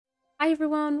Hi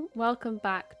everyone, welcome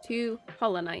back to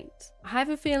Hollow Knight. I have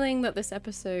a feeling that this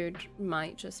episode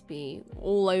might just be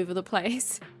all over the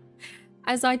place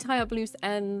as I tie up loose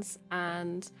ends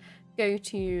and go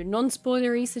to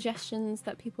non-spoilery suggestions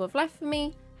that people have left for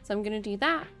me. So I'm going to do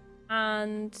that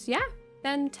and yeah,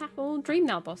 then tackle Dream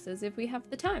Now bosses if we have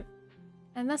the time.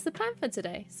 And that's the plan for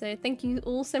today. So thank you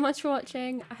all so much for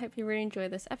watching. I hope you really enjoy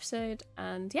this episode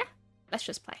and yeah, let's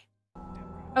just play.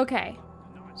 Okay,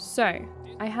 so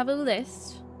I have a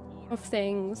list of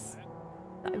things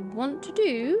that I want to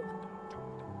do.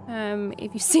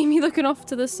 If you see me looking off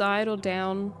to the side or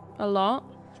down a lot,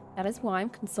 that is why I'm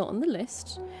consulting the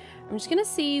list. I'm just gonna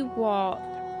see what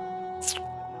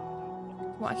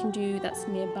I can do that's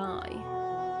nearby.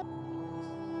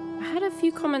 I had a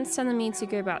few comments telling me to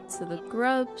go back to the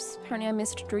grubs. Apparently I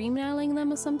missed dream nailing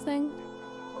them or something.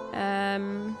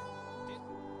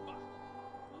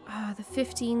 The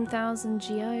 15,000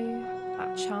 geo,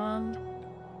 that charm.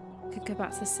 Could go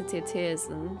back to the City of Tears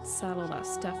and sell all that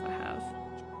stuff I have.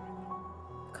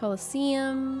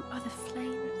 Colosseum. Oh, the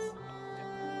flames.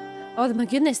 Oh my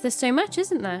goodness, there's so much,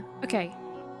 isn't there? Okay,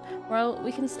 well,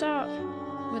 we can start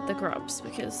with the grubs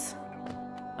because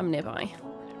I'm nearby.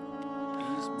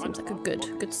 Seems like a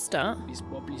good start.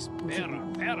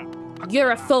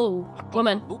 You're a fool,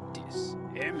 woman.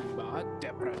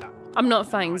 I'm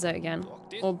not fighting Zoe again.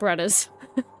 Or Bredders.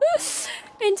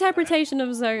 Interpretation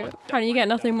of Zoe. Apparently you get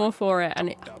nothing more for it.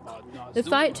 And the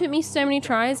fight took me so many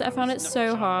tries. I found it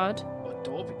so hard.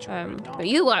 But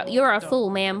you're a fool,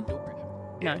 ma'am.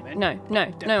 No, I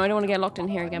don't want to get locked in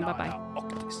here again. Bye-bye.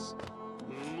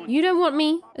 You don't want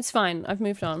me? It's fine. I've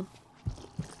moved on.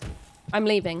 I'm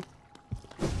leaving.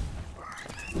 Oh,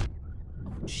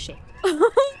 shit.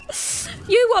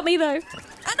 You want me, though.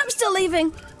 And I'm still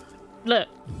leaving. Look.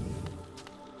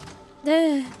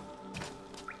 I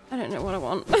don't know what I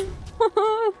want.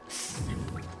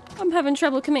 I'm having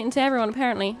trouble committing to everyone,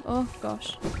 apparently. Oh,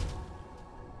 gosh.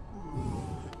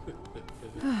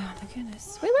 Oh, my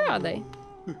goodness. Wait, where are they?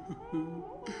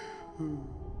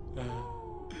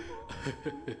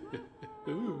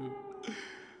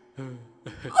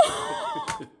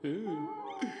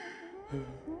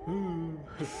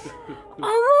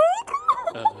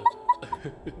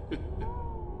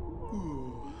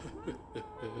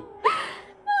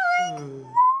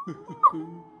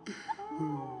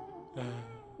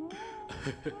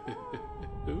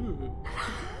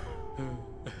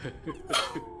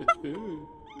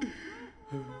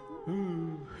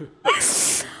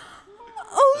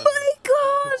 Oh my God! Oh my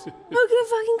God! I'm gonna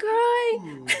fucking cry!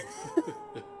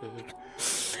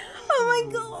 Oh my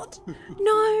God!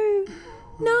 No!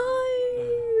 No!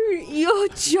 You're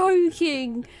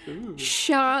joking!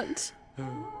 Shut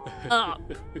up!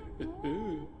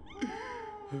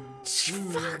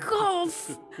 Fuck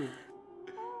off!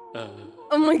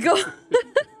 Oh my God!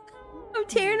 I'm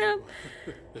tearing up.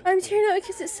 I'm tearing up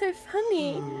because it's so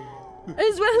funny.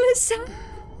 As well as sad.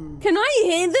 Can I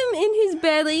hear them in his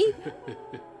belly?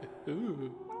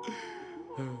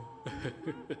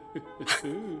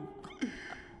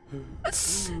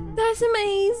 That's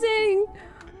amazing.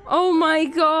 Oh my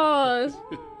God.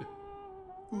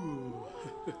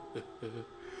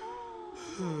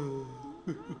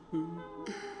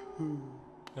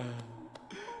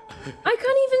 I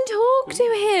can't even talk to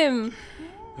him.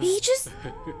 He just...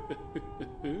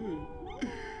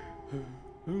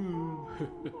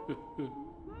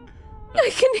 I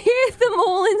can hear them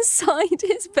all inside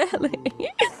his belly.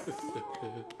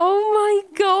 Oh my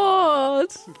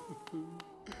God.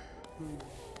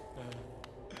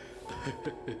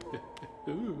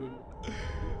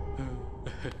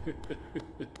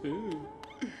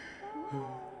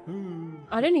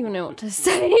 I don't even know what to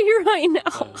say right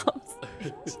now.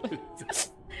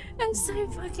 That's so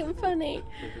fucking funny.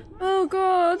 Oh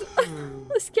God.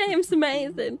 This game's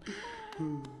amazing.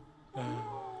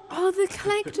 Oh, the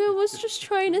collector was just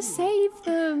trying to save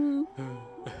them.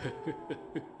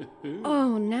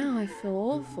 Oh, now I feel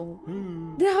awful.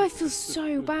 Now I feel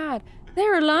so bad.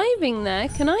 They're alive in there.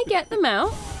 Can I get them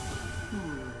out?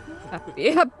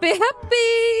 Happy, happy,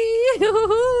 happy.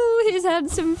 Ooh, he's had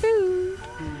some food.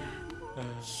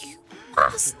 You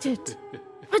bastard.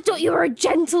 I thought you were a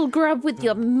gentle grub with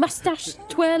your mustache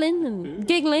twirling and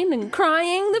giggling and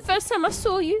crying the first time I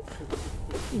saw you.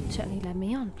 You totally led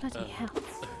me on, bloody hell.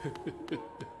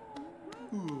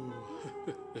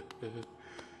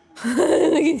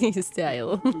 Look at his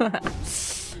tail.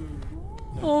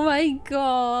 Oh my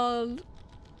God.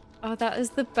 Oh, that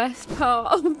is the best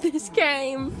part of this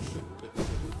game.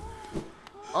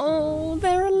 Oh,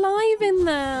 they're alive in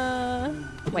there.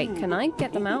 Wait, can I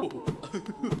get them out?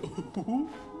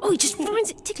 Oh, he just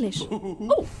finds it ticklish.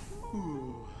 Oh,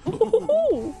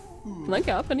 Ooh. Can I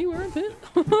get up anywhere a bit?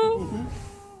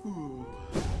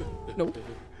 Nope.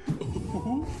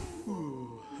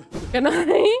 Can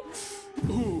I?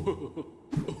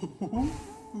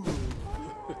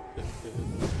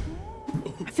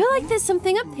 I feel like there's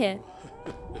something up here.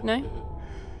 No?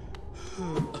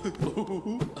 I'm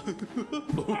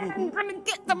gonna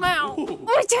get them out.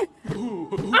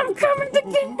 I'm coming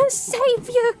to save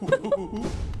you.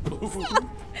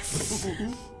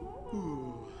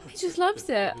 He just loves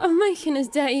it. I'm making his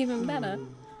day even better.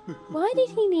 Why did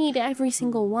he need every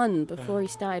single one before he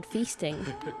started feasting?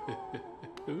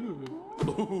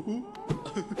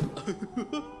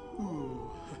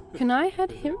 Can I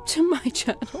add him to my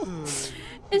channel?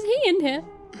 Is he in here?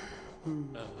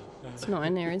 It's not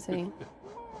in here, is he?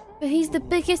 But he's the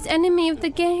biggest enemy of the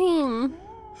game.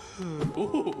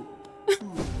 You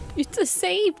just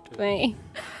saved me.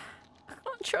 I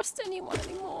can't trust anyone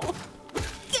anymore.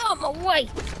 Get out of my way!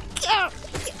 Get out!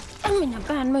 I'm in a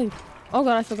bad mood. Oh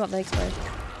god, I forgot they explode.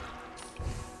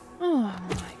 Oh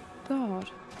my god.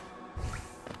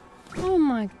 Oh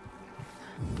my...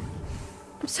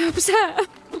 I'm so upset.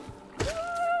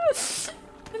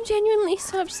 I'm genuinely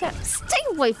so upset. Stay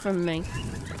away from me.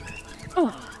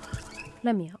 Oh,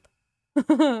 let me up.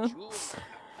 Oh,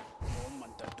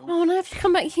 and I have to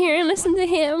come back here and listen to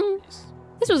him.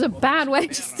 This was a bad way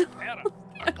to start the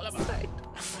episode.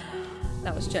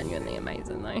 That was genuinely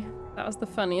amazing though. That was the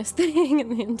funniest thing in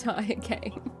the entire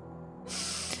game.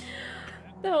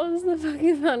 That was the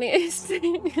fucking funniest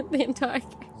thing in the entire game.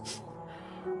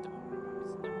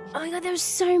 Oh my god, there was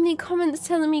so many comments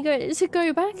telling me to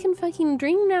go back and fucking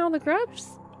dream now the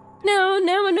grubs. Now I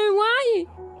know why.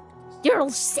 You're all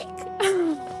sick.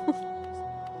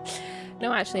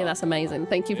 No, actually, that's amazing.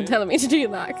 Thank you for telling me to do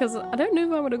that, because I don't know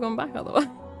if I would have gone back otherwise.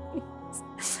 I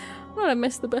would have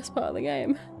missed the best part of the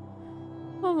game.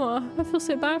 Oh, I feel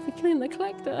so bad for killing the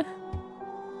collector.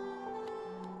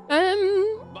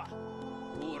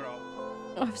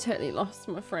 I've totally lost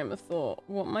my frame of thought.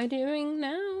 What am I doing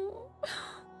now?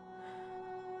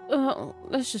 Oh,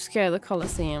 let's just go to the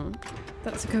Colosseum.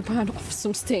 That's a good burn off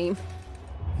some steam.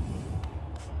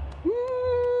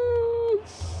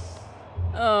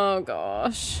 Oh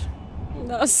gosh.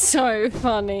 That's so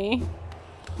funny.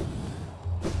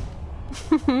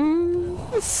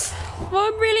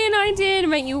 What a brilliant idea to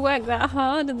make you work that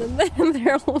hard and then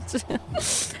they're all just...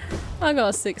 I got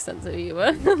a sixth sense of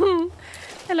humor.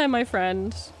 Hello, my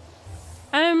friend.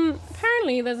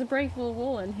 Apparently there's a breakable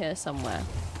wall in here somewhere.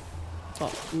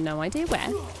 Well, no idea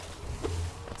where.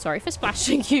 Sorry for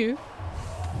splashing you.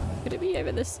 Could it be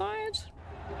over this side?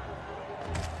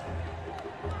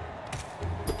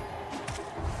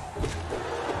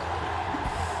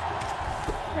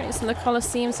 Right, it's in the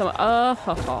Colosseum somewhere. Oh,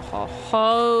 ho, ho, ho,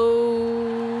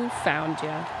 ho. Found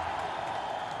ya.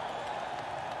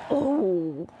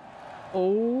 Oh.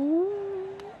 Oh.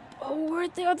 Oh, we're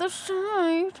at the other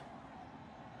side.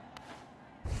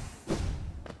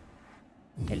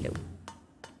 Hello.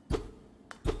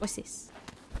 What's this?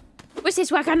 What's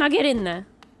this? Why can't I get in there?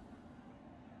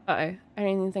 Uh-oh. I don't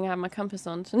even think I have my compass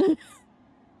on.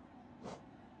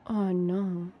 Oh,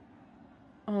 no.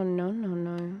 Oh, no, no,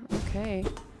 no. Okay.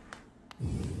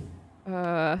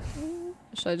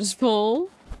 Should I just fall?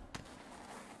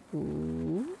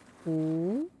 Ooh.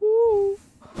 Ooh. Ooh.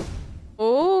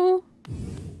 Ooh.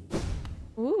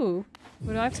 Ooh.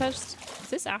 What do I have touched? Is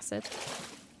this acid?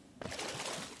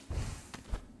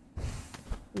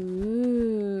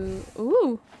 Ooh.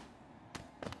 Ooh.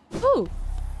 Ooh.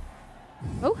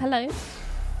 Oh, hello.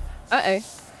 Uh-oh.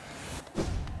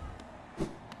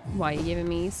 Why are you giving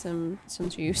me some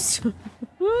juice?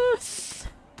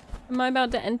 Am I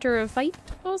about to enter a fight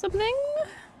or something?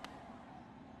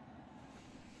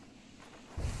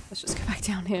 Let's just go back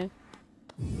down here.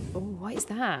 Oh, what is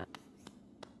that?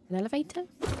 An elevator?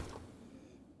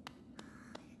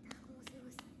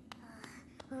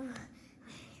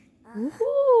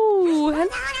 Ooh,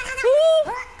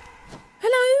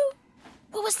 hello?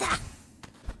 What was that?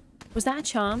 Was that a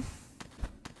charm?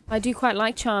 I do quite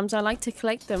like charms. I like to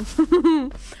collect them.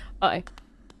 Uh-oh.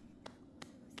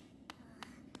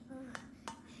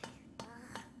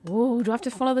 Oh, do I have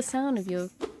to follow the sound of your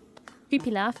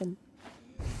creepy laughing?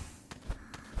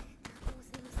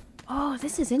 Oh,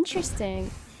 this is interesting.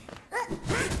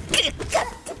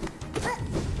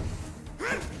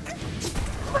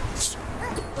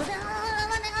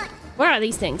 Where are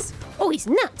these things? Oh, he's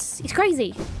nuts. He's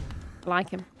crazy. I like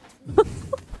him.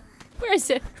 Where is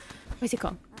it? Where's he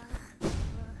gone?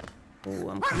 Oh,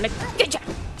 I'm coming to get ya!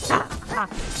 Ah,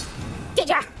 get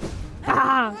ya!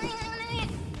 Ah.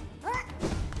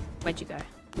 Where'd you go?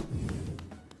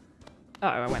 Oh,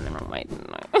 I went the wrong way,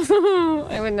 didn't I?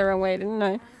 I went the wrong way, didn't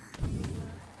I?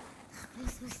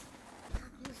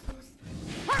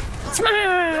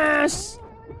 Smash!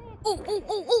 Ooh, ooh, ooh,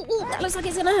 ooh, ooh. That looks like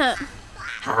it's gonna hurt.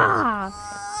 Ah!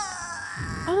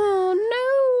 Oh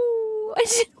no!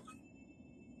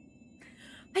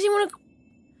 I didn't want to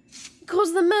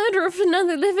cause the murder of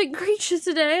another living creature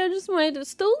today. I just wanted to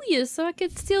steal you so I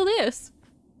could steal this.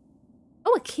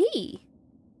 Oh, a key.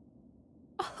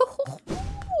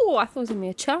 Oh, I thought it was gonna be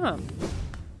a charm.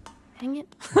 Dang it.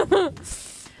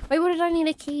 Wait, what did I need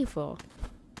a key for?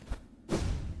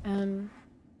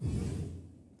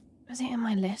 Was it in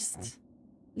my list?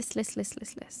 List.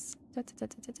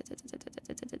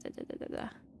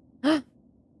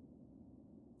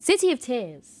 City of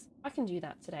Tears. I can do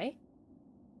that today.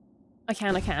 I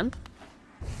can. Is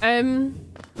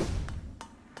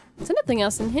there nothing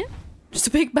else in here? Just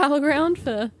a big battleground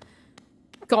for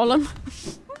Gollum.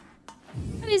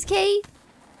 And his key.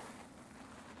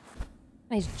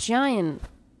 And his giant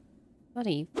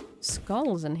bloody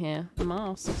skulls in here.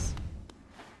 Masks.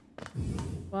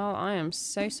 Well, I am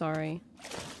so sorry.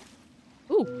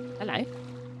 Ooh, hello.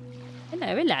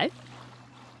 Hello.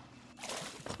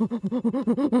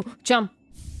 Jump.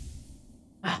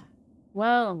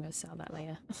 Well, I'm going to sell that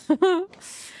later.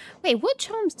 Wait, what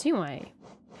charms do I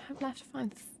have left to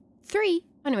find? 3?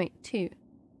 Oh, no, wait, 2.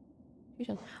 2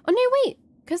 charms. Oh, no, wait.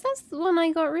 Because that's the one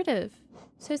I got rid of.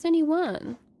 So it's only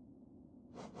 1.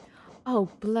 Oh,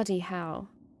 bloody hell.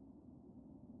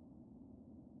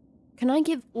 Can I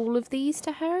give all of these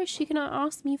to her? Is she going to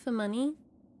ask me for money?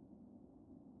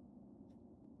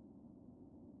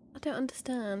 I don't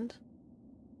understand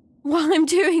why I'm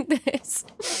doing this.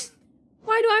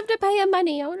 Why do I have to pay her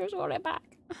money? I just want it back.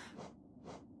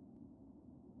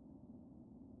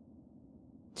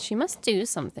 She must do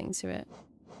something to it.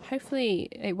 Hopefully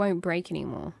it won't break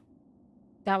anymore.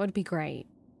 That would be great.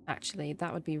 Actually,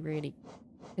 that would be really...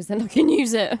 Because then I can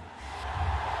use it.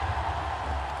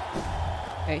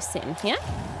 Go sit in here.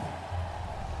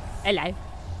 Hello.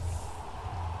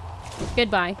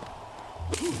 Goodbye.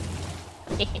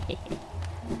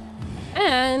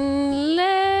 And let's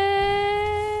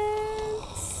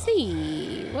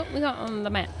see what we got on the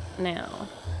map now.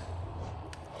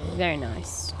 Very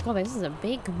nice. God, this is a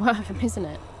big worm, isn't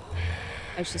it?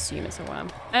 I just assume it's a worm.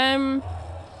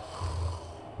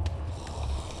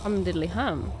 Hum diddly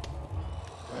hum.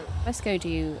 Let's go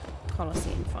do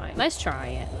Colosseum fight. Let's try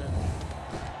it.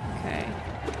 Okay.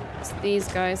 It's these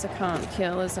guys I can't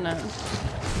kill, isn't it? I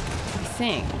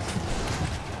think.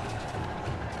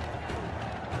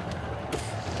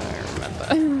 I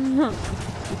don't remember.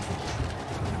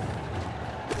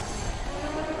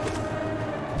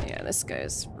 Yeah, this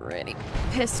guy's really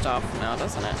pissed off now,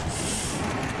 doesn't it?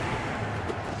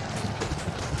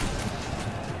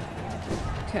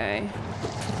 Okay.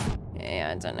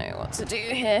 Yeah, I don't know what to do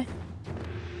here.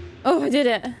 Oh, I did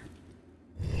it.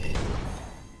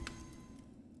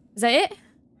 Is that it?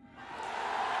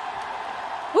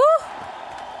 Woo!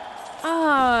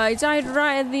 Ah, I died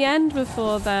right at the end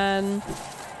before then.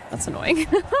 That's annoying.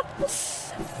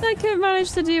 I couldn't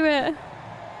manage to do it.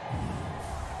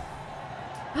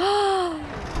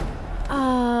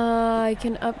 Ah, I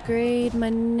can upgrade my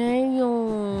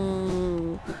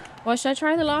nail. Well, should I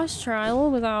try the last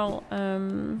trial without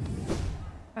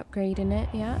upgrading it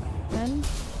yet then?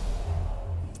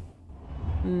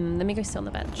 Let me go sit on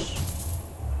the bench.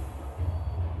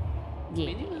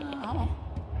 Yeah.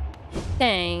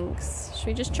 Thanks. Should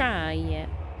we just try? Yeah.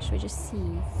 Should we just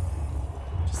see?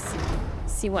 Just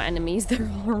see what enemies there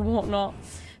are or whatnot.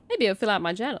 Maybe I'll fill out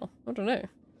my journal. I don't know.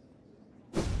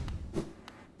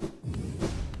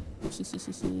 Should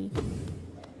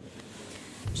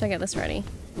I get this ready?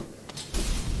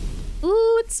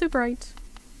 Ooh, it's so bright.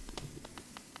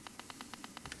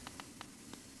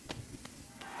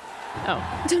 Oh.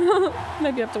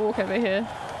 Maybe I have to walk over here.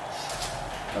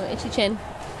 Oh, itchy chin.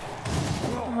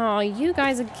 Oh, you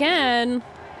guys again.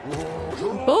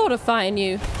 I'm bored of fighting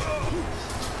you.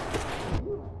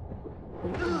 Ooh,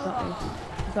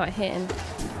 you got hit him.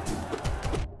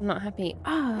 I'm not happy.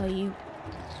 Oh, you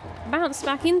bounced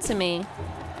back into me.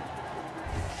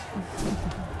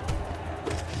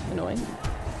 Annoying.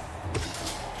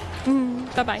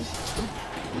 Bye-bye.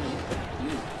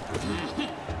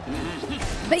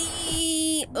 Bye!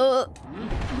 I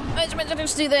just meant to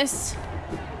just do this.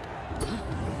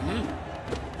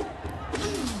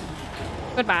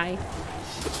 Goodbye.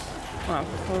 Well,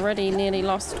 I've already nearly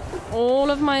lost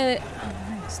all of my...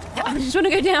 I just want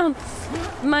to go down.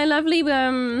 My lovely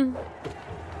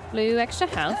blue extra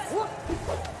health.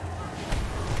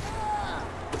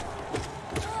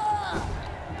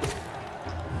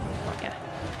 Oh, yeah.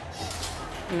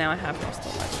 Now I have lost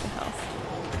all my health.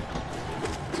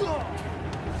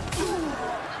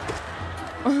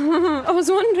 I was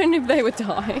wondering if they would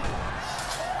die.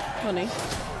 Funny.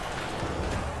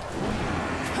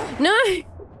 No!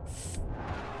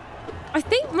 I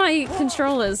think my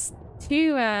controller's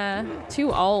too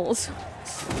old.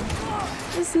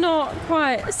 It's not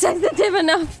quite sensitive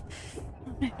enough. Oh,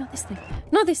 no, not this thing.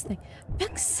 Not this thing. For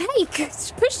fuck's sake!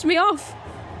 It's pushed me off.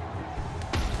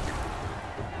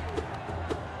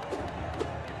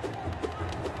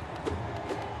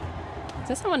 Is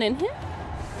there someone in here?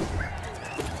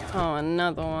 Oh,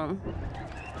 another one.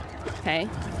 Okay.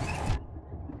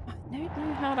 I don't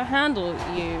know how to handle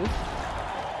you.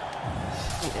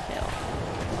 Need a heal.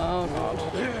 Oh god.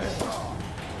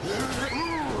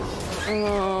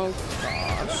 Oh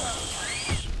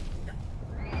gosh.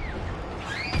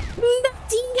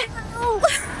 Bloody hell!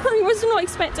 I was not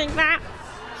expecting that.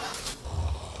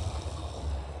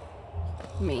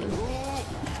 Mean.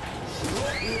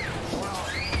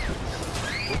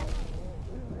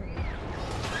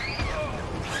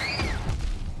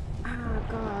 Oh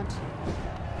god.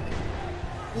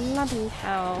 Bloody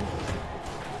hell.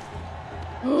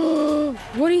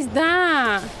 What is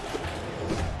that?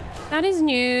 That is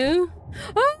new.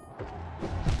 Oh!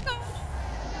 God.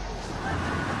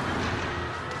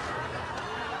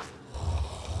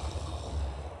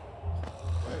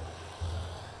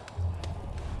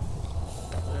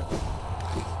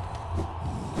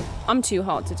 I'm too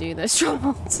hot to do this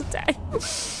trial today.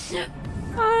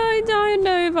 I don't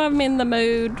know if I'm in the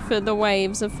mood for the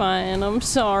waves of fire, and I'm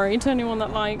sorry to anyone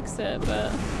that likes it,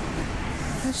 but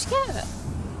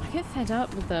I get fed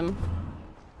up with them.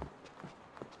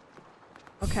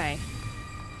 Okay.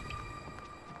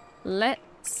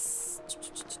 Let's...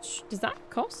 Does that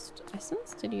cost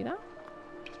essence to do that?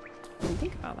 I didn't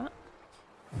think about that.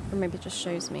 Or maybe it just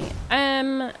shows me.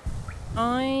 I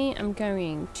am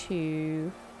going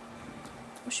to...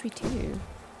 What should we do?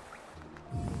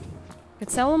 I could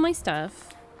sell all my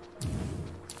stuff.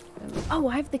 Oh,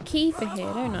 I have the key for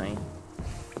here, don't I?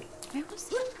 Where was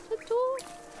the door?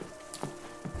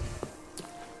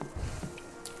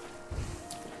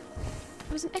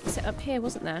 There was an exit up here,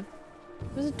 wasn't there?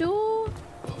 There was a door.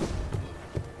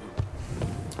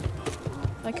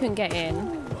 I couldn't get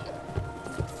in.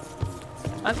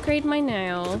 Upgrade my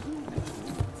nail.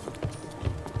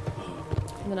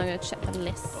 And then I'm gonna check the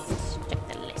list. Check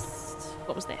the list.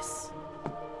 What was this?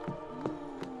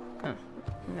 Oh,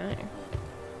 no.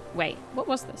 Wait, what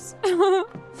was this? Oh.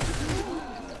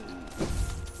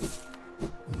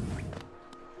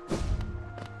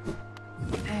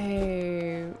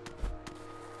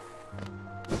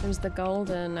 It was the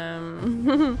golden,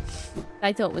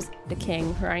 I thought it was the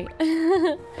king, right?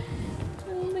 Oh,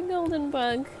 the golden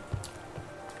bug.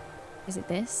 Is it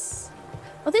this?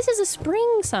 Oh, this is a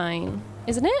spring sign,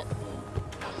 isn't it?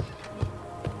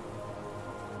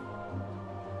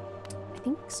 I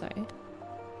think so.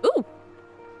 Ooh!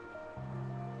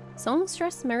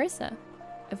 Songstress Marissa.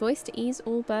 A voice to ease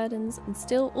all burdens and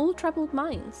still all troubled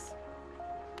minds.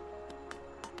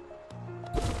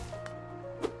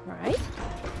 Right.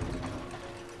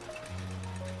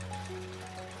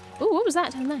 Ooh, what was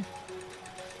that down there?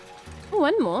 Oh,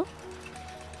 one more.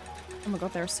 Oh my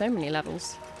god, there are so many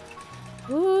levels.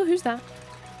 Ooh, who's that?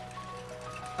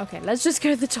 Okay, let's just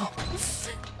go to the top.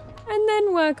 And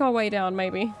then work our way down,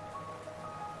 maybe.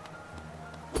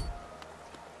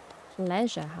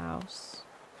 Pleasure house.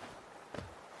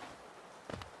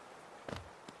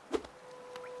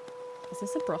 Is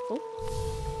this a brothel?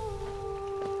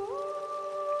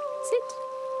 Is it?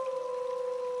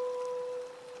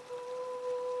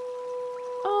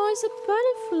 Oh, it's a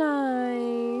butterfly.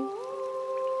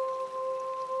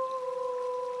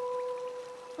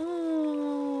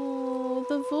 Oh,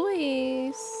 the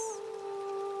voice.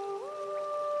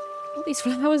 All these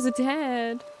flowers are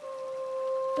dead.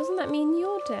 Doesn't that mean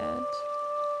you're dead?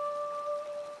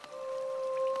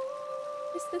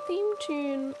 It's the theme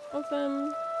tune of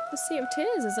The Sea of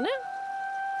Tears, isn't it?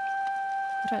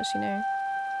 I don't actually know.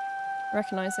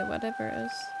 Recognize it, whatever it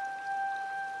is.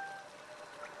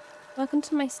 Welcome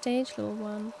to my stage, little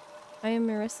one. I am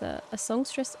Marissa, a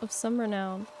songstress of some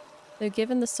renown. Though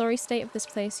given the sorry state of this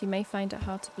place, you may find it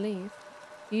hard to believe.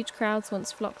 Huge crowds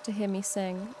once flocked to hear me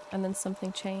sing, and then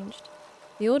something changed.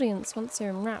 The audience, once so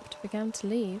enwrapped, began to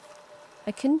leave.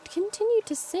 I continued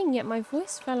to sing, yet my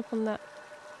voice fell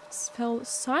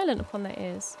silent upon their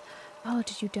ears. Oh,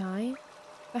 did you die?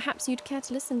 Perhaps you'd care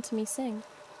to listen to me sing.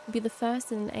 You'd be the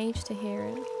first in an age to hear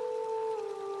it.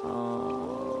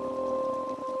 Oh,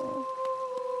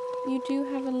 you do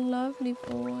have a lovely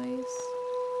voice.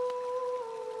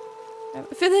 I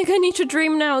feel like I need to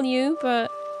dream now, you, but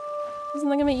Isn't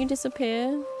that gonna make you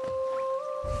disappear?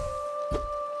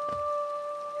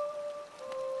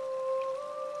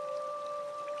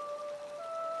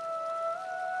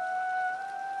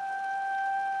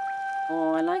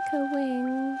 Oh, I like her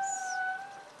wings.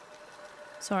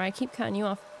 Sorry, I keep cutting you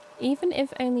off. Even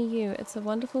if only you, it's a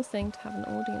wonderful thing to have an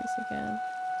audience again.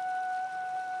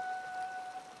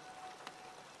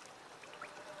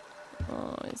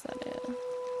 Oh, is that it?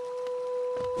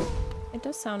 It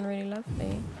does sound really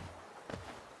lovely.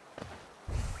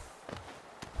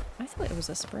 I thought it was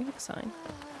a spring sign.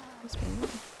 Must be more.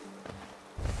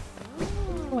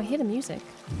 Oh, I hear the music.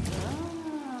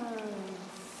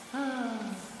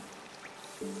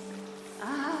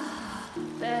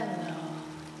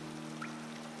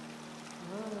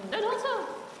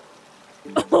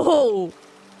 Oh!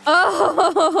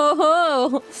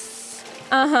 Oh!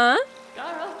 Uh-huh.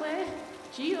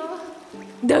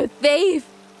 The thief!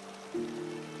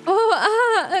 Oh,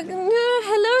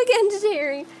 hello again,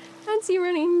 Terry. Fancy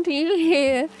running into you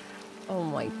here. Oh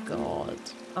my god.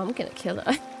 I'm gonna kill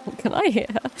her. Can I hear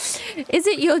her? Is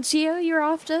it your Geo you're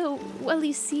after? Well,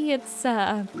 you see, it's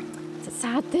a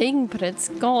sad thing, but it's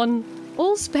gone.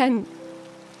 All spent.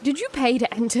 Did you pay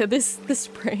to enter this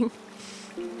spring?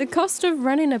 The cost of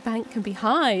running a bank can be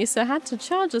high, so I had to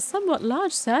charge a somewhat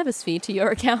large service fee to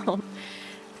your account.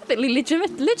 Perfectly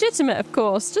legitimate, of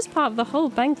course. Just part of the whole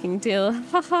banking deal.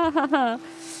 Ha ha ha ha.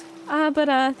 But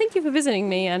thank you for visiting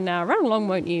me, and run along,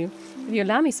 won't you? If you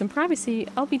allow me some privacy,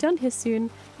 I'll be done here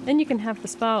soon. Then you can have the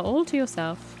spa all to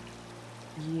yourself.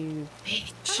 You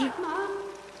bitch.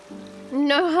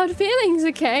 No hard feelings,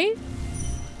 okay?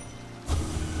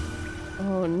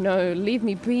 Oh no, leave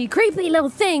me be. Creepy little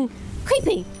thing!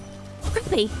 Creepy!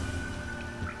 Creepy!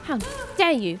 How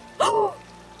dare you?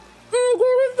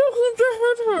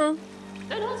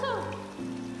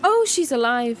 Oh, she's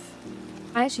alive.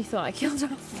 I actually thought I killed her.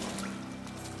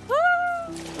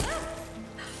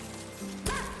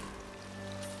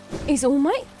 Is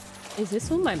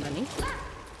this all my money?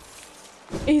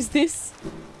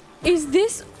 Is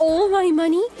this all my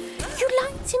money? You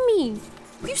lied to me.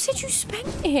 You said you spent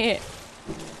it.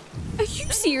 Are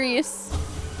you serious?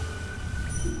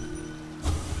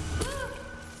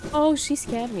 Oh, she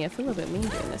scared me. I feel a bit mean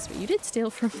doing this, but you did steal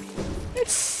from me.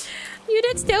 You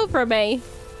did steal from me.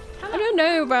 I don't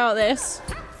know about this.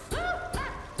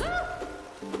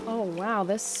 Oh, wow.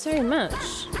 There's so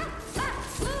much.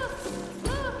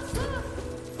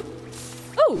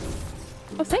 Oh.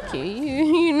 Oh, thank you.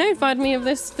 You notified me of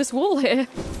this wall here.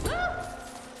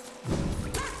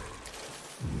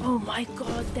 Oh my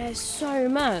god, there's so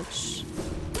much.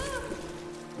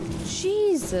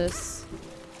 Jesus.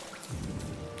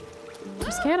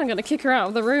 I'm scared I'm gonna kick her out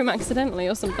of the room accidentally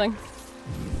or something.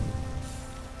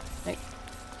 Nope.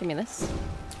 Give me this.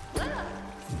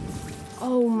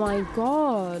 Oh my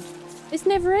god. It's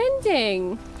never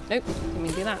ending. Nope. Let me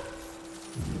do that.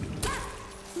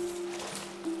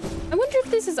 I wonder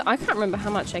if this is... I can't remember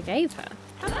how much I gave her.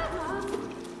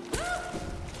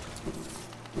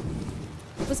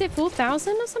 Was it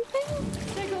 4,000 or something?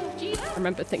 I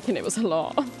remember thinking it was a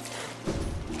lot.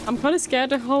 I'm kind of scared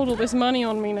to hold all this money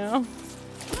on me now.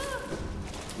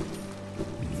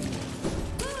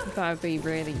 That would be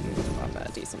really useful. I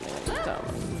better do something like dumb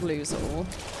and lose it all.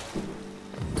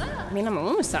 I mean, I'm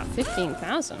almost at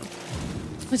 15,000.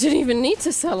 I didn't even need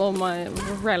to sell all my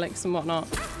relics and whatnot.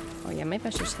 Oh yeah, maybe I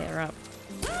should just hit her up.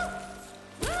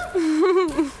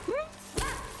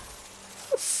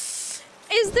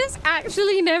 Is this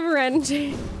actually never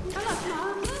ending?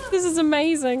 This is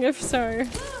amazing, if so.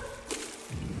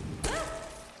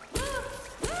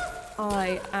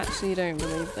 I actually don't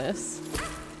believe this.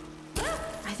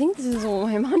 I think this is all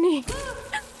my money.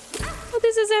 Well,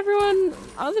 this is everyone,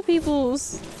 other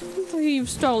people's who you've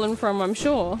stolen from, I'm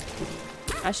sure.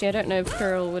 Actually, I don't know if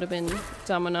Kirill would have been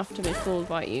dumb enough to be fooled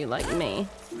by you like me.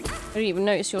 I didn't even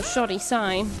notice your shoddy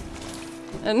sign.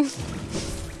 And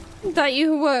that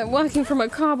you were working from a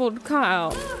cardboard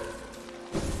cutout.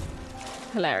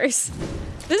 Hilarious.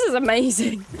 This is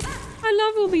amazing. I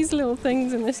love all these little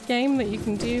things in this game that you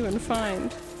can do and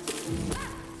find.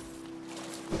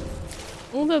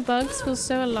 All the bugs feel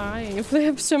so alive. They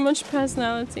have so much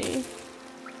personality.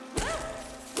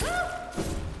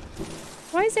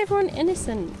 Why is everyone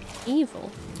innocent?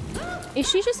 Evil? Is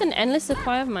she just an endless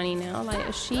supply of money now? Like,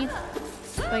 is she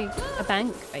like a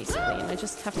bank, basically, and I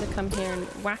just have to come here and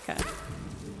whack her?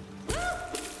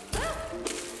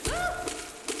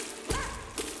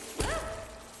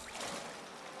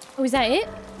 Oh, is that it?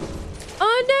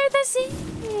 Oh no, that's it!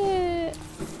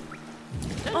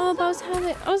 Oh, but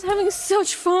I was having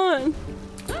such fun!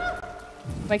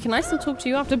 Wait, can I still talk to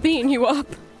you after beating you up?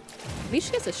 At least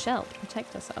she has a shell to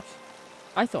protect herself.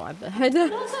 I thought I'd heard her.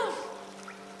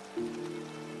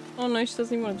 Oh no, she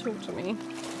doesn't even want to talk to me.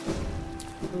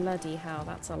 Bloody hell,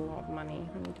 that's a lot of money.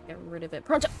 I need to get rid of it.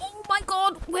 Project. Oh my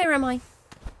god, where am I?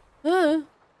 Oh,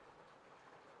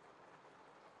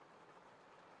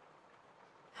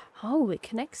 it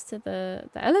connects to the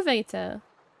elevator.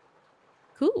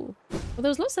 Cool. Well, there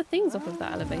was lots of things off of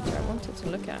that elevator I wanted to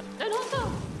look at. I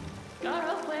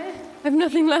have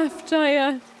nothing left.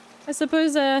 I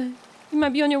suppose you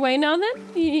might be on your way now then?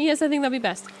 Yes, I think that'd be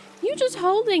best. You just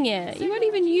holding it. You weren't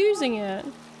even using it.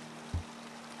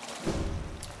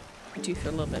 I do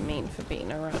feel a little bit mean for beating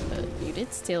her up, but you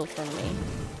did steal from me.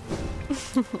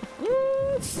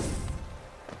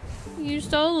 You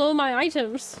stole all my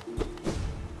items.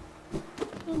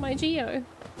 All my geo.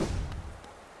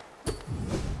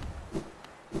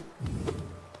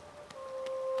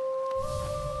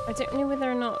 I don't know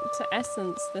whether or not to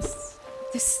essence this.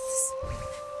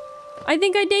 I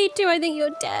think I need to. I think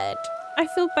you're dead. I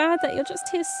feel bad that you're just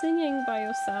here singing by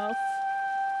yourself.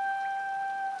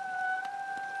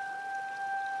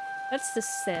 Let's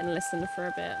just sit and listen for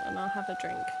a bit and I'll have a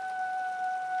drink.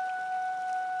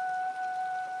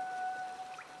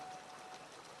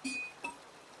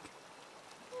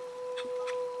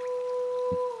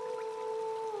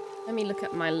 Let me look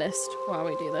at my list while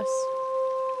we do this.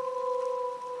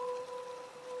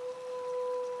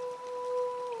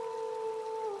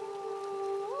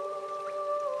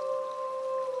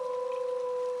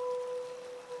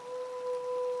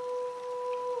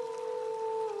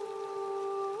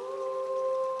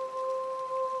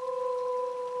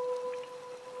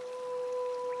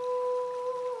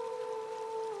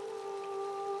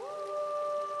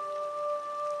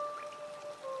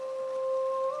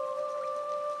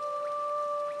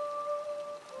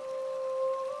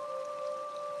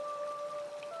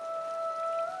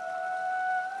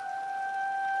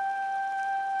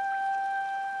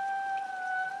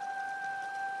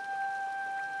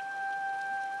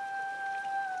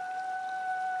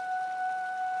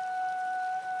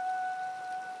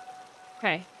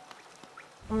 Okay.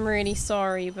 I'm really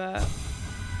sorry, but...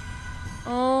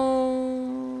 Oh...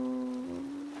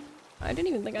 I didn't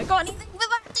even think I got anything for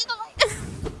that, did I?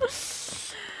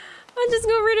 I just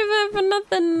got rid of it for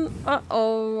nothing.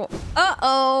 Uh-oh.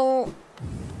 Uh-oh.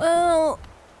 Well,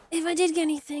 if I did get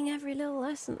anything, every little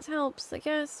essence helps, I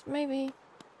guess. Maybe.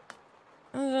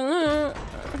 I don't know.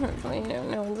 Hopefully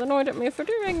no one's annoyed at me for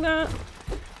doing that.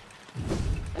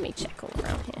 Let me check all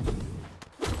around here.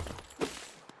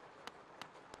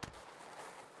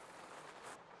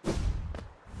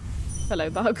 Hello,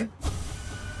 bug.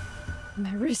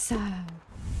 Marissa.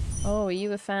 Oh, are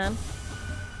you a fan?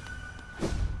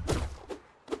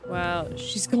 Well,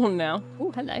 she's gone now.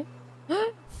 Oh, hello.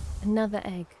 Another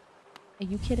egg. Are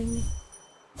you kidding me?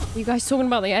 Were you guys talking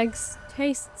about the eggs?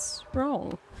 Tastes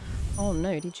wrong. Oh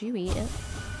no, did you eat it?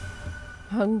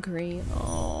 Hungry.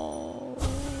 Oh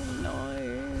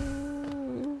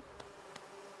no.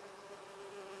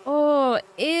 Oh,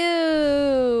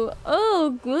 ew.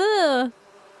 Oh, glue.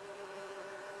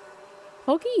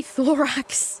 Hoggy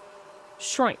thorax.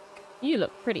 Shrike, you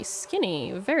look pretty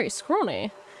skinny, very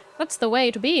scrawny. That's the way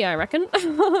to be, I reckon.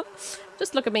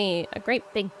 Just look at me, a great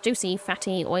big juicy,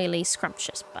 fatty, oily,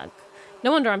 scrumptious bug.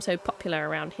 No wonder I'm so popular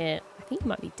around here. I think you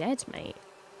might be dead, mate.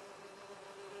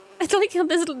 It's like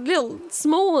there's little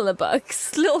smaller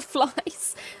bugs, little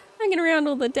flies, hanging around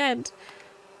all the dead.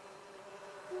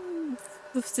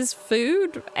 There's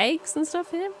food, eggs and stuff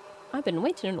here. I've been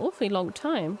waiting an awfully long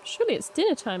time. Surely it's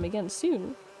dinner time again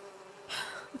soon.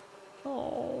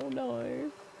 Oh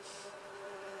no.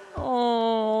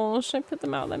 Oh, should I put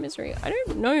them out of their misery? I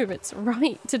don't know if it's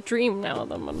right to dream now of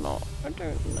them or not. I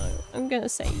don't know. I'm gonna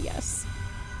say yes.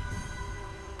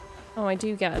 Oh, I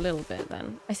do get a little bit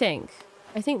then. I think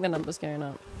the number's going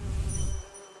up.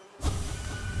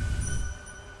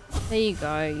 There you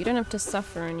go. You don't have to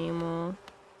suffer anymore.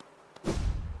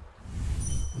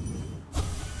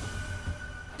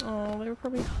 Oh, they were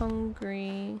probably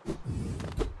hungry.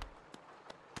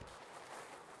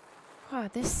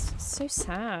 God, this is so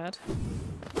sad.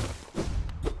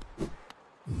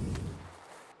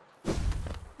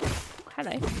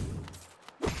 Hello.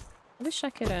 I wish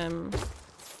I could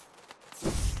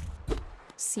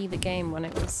see the game when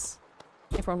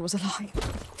everyone was alive.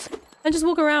 And just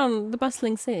walk around the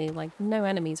bustling city, like no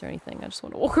enemies or anything. I just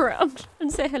want to walk around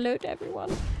and say hello to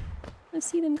everyone. And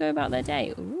see them go about their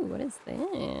day. Ooh, what is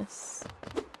this?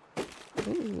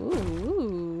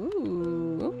 Ooh,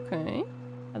 okay.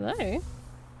 Hello.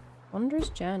 Wanderer's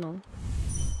journal.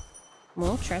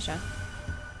 More treasure.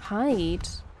 Hide.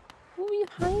 What were you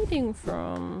hiding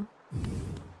from?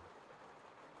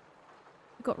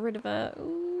 Got rid of her.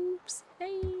 Oops.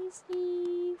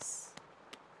 Daisies.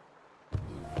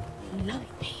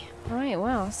 Lovely. Alright,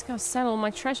 well, let's go sell all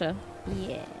my treasure.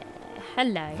 Yeah.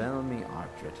 Hello. Velmi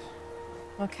Artred.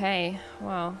 Okay,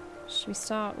 well, should we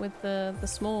start with the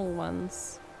small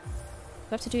ones?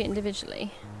 We have to do it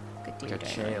individually. Good deal.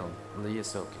 Kachael,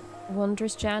 Liasokin.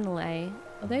 Wondrous journal, eh?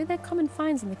 Although they're common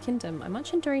finds in the kingdom, I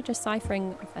much enjoy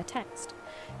deciphering of their text.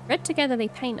 Read together, they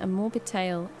paint a morbid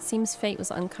tale. It seems fate was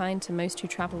unkind to most who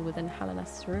travel within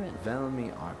Hallinast's ruin.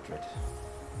 Velmi Artred.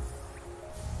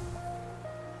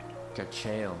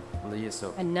 Kachael,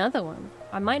 Liasokin. Another one.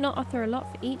 I might not author a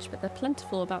lot for each, but they're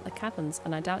plentiful about the caverns,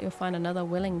 and I doubt you'll find another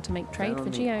willing to make trade for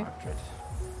Geo. Artred.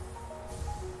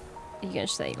 Are you going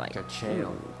to say, like,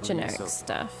 Kachael, generic Liasokin.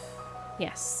 stuff?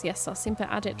 Yes, I'll simply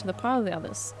add it to the pile of the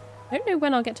others. I don't know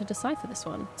when I'll get to decipher this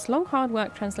one. It's long, hard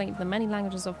work translating the many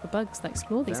languages of the bugs that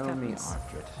explore these Velmi caverns.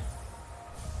 Artred.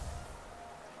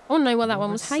 I want to know where that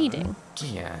one was Son, hiding.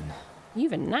 Gian. You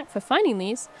have a knack for finding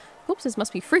these. Corpses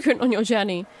must be frequent on your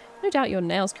journey. No doubt your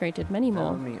nails created many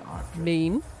more. Velmi Artred.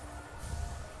 Mean.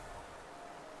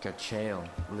 Kachael,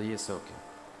 Liasokin.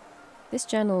 This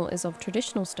journal is of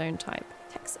traditional stone type.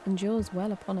 Text endures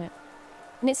well upon it.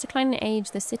 In its declining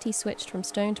age, the city switched from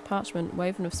stone to parchment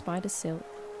woven of spider's silk.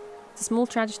 It's a small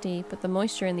tragedy, but the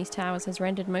moisture in these towers has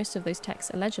rendered most of those texts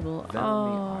illegible.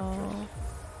 Oh,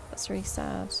 that's really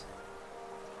sad.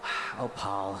 Oh,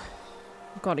 Paul.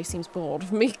 God, he seems bored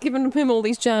of me giving him all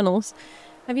these journals.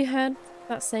 Have you heard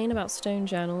that saying about stone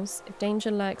journals? If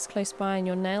danger lurks close by and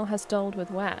your nail has dulled with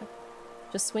wear,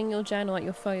 just swing your journal at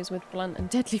your foes with blunt and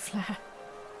deadly flair.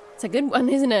 It's a good one,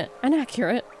 isn't it? And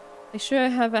accurate. They sure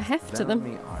have a heft to them.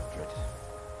 Velmi Artred.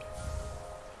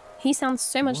 He sounds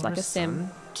so much like a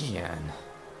sim. Gian.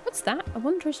 What's that? A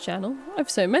wondrous journal? I have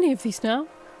so many of these now.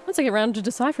 Once I get round to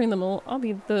deciphering them all, I'll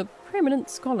be the preeminent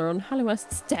scholar on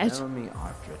Hallowest's dead. Velmi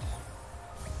Artred.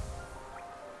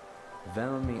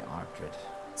 Velmi Artred.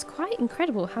 It's quite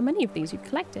incredible how many of these you've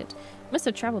collected. You must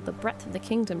have travelled the breadth of the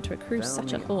kingdom to accrue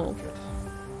such a haul.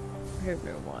 I don't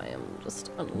know why I'm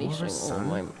just unleashing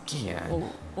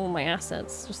all my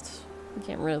assets, just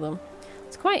getting rid of them.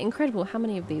 It's quite incredible how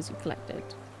many of these you've collected.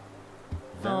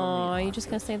 Oh, are you just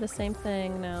going to say the same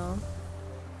thing now?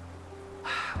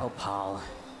 Oh, Paul.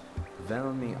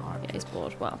 Velmi Yeah, Artred. he's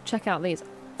bored. Well, check out these.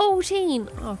 14!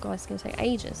 Oh god, it's going to take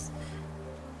ages.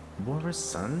 War's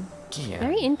son? Gian.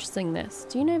 Very interesting this.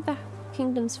 Do you know the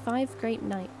kingdom's 5 great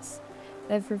knights?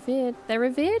 They're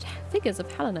revered figures of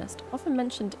Hallinnast, often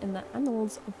mentioned in the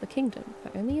annals of the kingdom,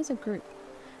 but only as a group.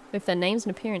 Both their names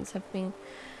and appearance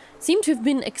seem to have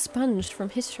been expunged from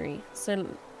history, so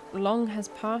long has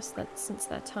passed since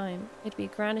that time. It'd be a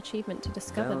grand achievement to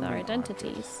discover their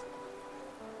identities.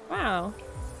 Wow.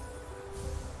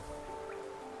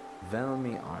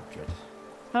 Velmi Artred.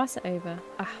 Pass it over.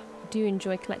 I do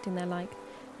enjoy collecting their like.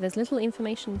 There's little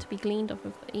information to be gleaned off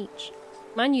of each.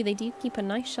 Mind you, they do keep a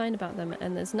nice shine about them,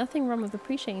 and there's nothing wrong with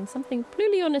appreciating something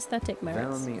purely on aesthetic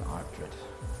merits. Velmi Artred.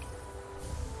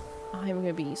 I'm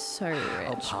gonna be so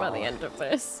rich by the end of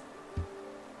this.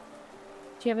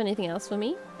 Do you have anything else for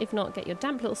me? If not, get your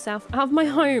damp little self out of my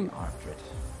home. Artred.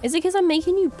 Is it because I'm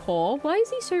making you poor? Why is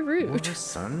he so rude? War's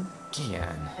son?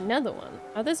 Gian. Another one.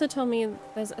 Others have told me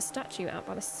there's a statue out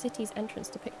by the city's entrance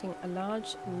depicting a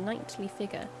large knightly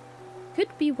figure.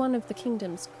 Could be one of the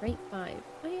kingdom's great 5.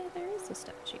 Oh yeah, there is a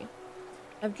statue.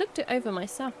 I've looked it over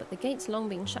myself, but the gate's long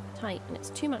been shut tight, and it's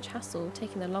too much hassle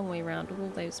taking the long way round with all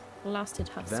those blasted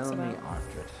husks Velmi about.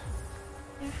 Artred.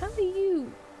 Yeah, how are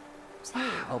you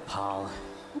saying? Oh, Paul.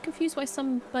 I'm confused why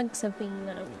some bugs have been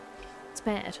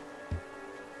spared.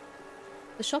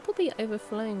 The shop will be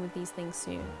overflowing with these things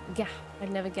soon. Gah,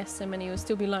 I'd never guessed so many would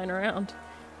still be lying around.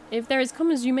 If they're as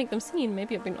common as you make them seem,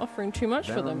 maybe I've been offering too much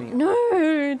for them.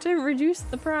 No, don't reduce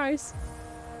the price.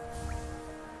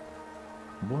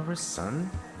 War's son?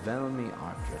 Velmi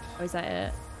Artred. Oh, is that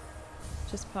it?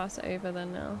 Just pass it over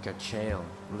then now. Kachael,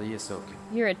 Liasokin.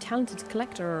 You're a talented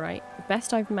collector, alright. The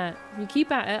best I've met. If you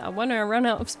keep at it, I want to run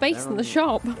out of space in the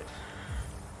shop.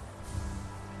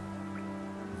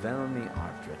 Velmi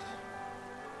Artred.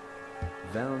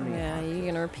 Velmi Yeah, Artred. you're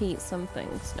gonna repeat some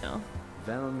things now.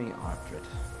 Velmi Artred.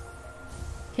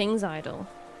 King's Idol.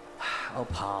 Oh,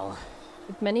 Paul.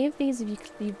 With many of these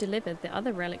you've delivered, the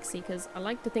other relic seekers, I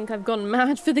like to think I've gone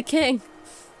mad for the king.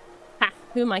 Ha!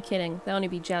 Who am I kidding? They'll only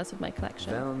be jealous of my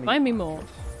collection. Velmi Find me more.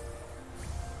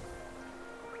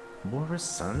 War's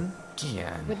son?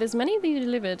 Gian. With as many of these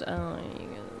delivered, oh,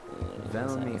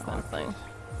 Velmi something. Artred.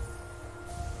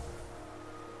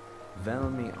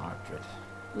 Velmi Artred.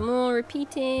 More Velmi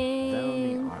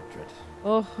repeating. Artred.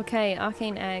 Oh, okay.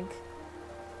 Arcane egg.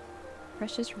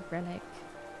 Precious relic.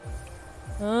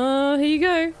 Oh, here you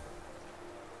go.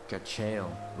 Kachael,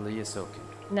 Liasokin.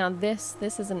 Now this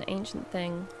is an ancient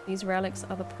thing. These relics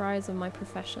are the prize of my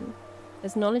profession.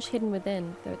 There's knowledge hidden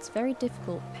within, though it's very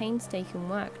difficult, painstaking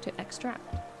work to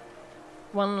extract.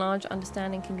 One large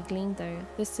understanding can be gleaned though.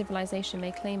 This civilization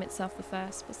may claim itself the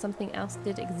first, but something else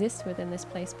did exist within this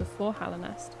place before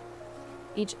Hallanest.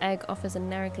 Each egg offers a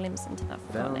narrow glimpse into that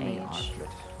forgotten age.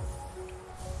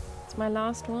 It's my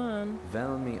last one.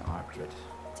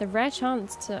 It's a rare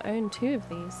chance to own 2 of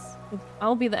these.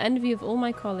 I'll be the envy of all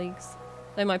my colleagues,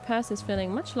 though my purse is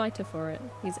feeling much lighter for it.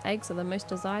 These eggs are the most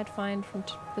desired find from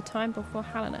the time before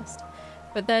Hallanest,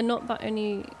 but they're not the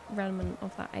only remnant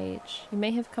of that age. You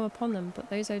may have come upon them, but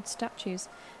those old statues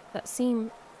that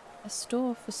seem a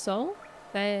store for soul,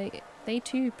 they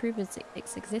too prove its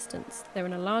existence. They're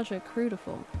in a larger, cruder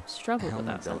form. Struggled with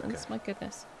that sentence, my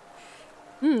goodness.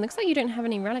 Looks like you don't have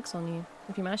any relics on you.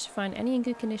 If you manage to find any in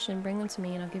good condition, bring them to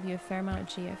me and I'll give you a fair amount of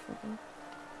geo for them.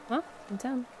 Well, I'm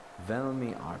done.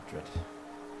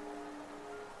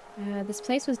 This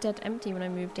place was dead empty when I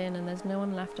moved in and there's no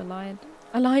one left alive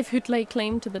who'd lay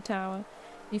claim to the tower.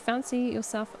 If you fancy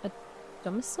yourself a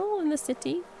domicile in the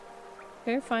city,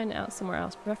 go find out somewhere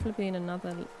else, preferably in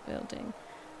another building.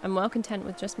 I'm well content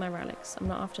with just my relics. I'm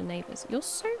not after neighbours. You're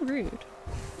so rude.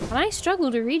 And I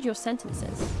struggle to read your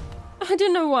sentences. I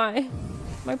don't know why.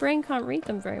 My brain can't read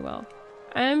them very well.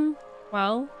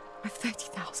 Well, I have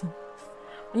 30,000.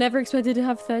 I never expected to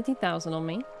have 30,000 on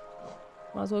me.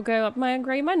 Might as well go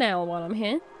upgrade my nail while I'm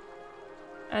here.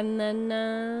 And then,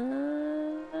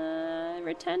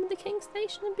 return to the King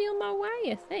Station and be on my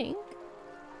way, I think.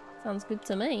 Sounds good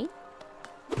to me.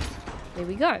 Here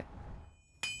we go.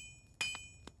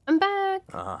 I'm back!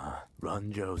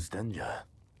 Ranjo Stenja.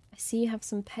 I see you have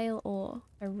some pale ore,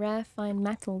 a rare fine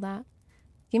metal that.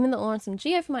 Give me the ore and some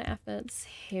geo for my efforts.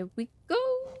 Here we go!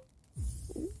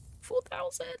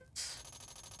 4,000!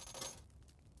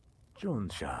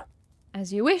 Jonsha.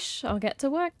 As you wish, I'll get to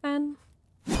work then.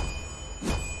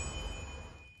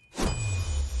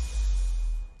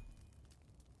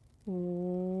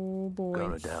 Oh boy.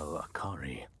 Garadel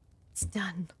Akari. It's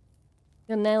done.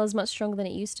 Your nail is much stronger than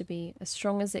it used to be, as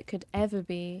strong as it could ever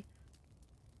be.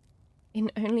 In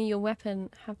only your weapon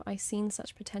have I seen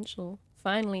such potential.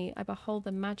 Finally, I behold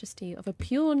the majesty of a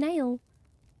pure nail.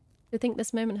 To think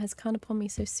this moment has come upon me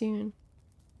so soon.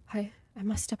 I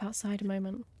must step outside a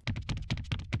moment.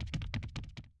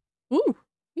 Ooh,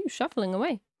 you shuffling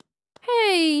away.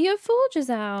 Hey, your forge is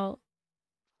out.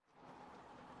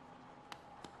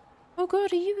 Oh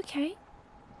god, are you okay?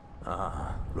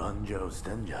 Ranjo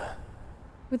Stenja.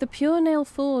 With a pure nail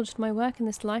forged, my work in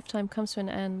this lifetime comes to an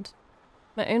end.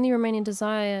 My only remaining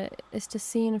desire is to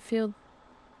see and feel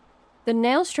the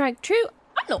nail strike true.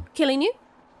 I'm not killing you.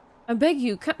 I beg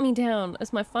you, cut me down.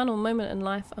 As my final moment in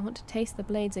life, I want to taste the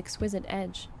blade's exquisite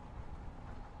edge.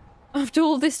 After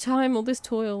all this time, all this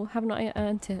toil, haven't I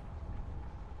earned it?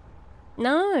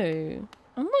 No,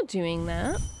 I'm not doing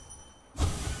that.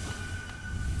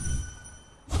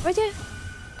 I don't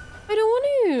want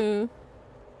to.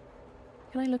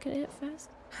 Can I look at it first?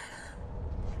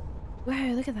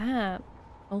 Whoa, look at that.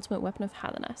 Ultimate weapon of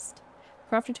Hallanest.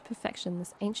 Crafted to perfection,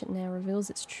 this ancient nail reveals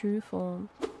its true form.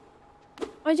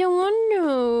 I don't want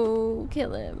to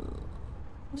kill him.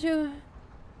 Do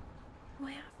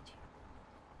I have to?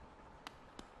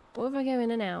 What if I go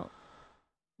in and out?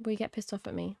 Will you get pissed off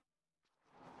at me?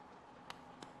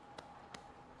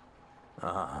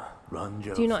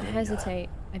 Ranjo. Do not hesitate.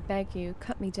 I beg you,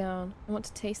 cut me down. I want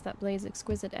to taste that blade's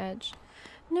exquisite edge.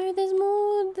 No, there's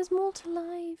more. There's more to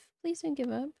life. Please don't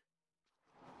give up.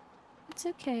 It's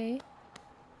okay.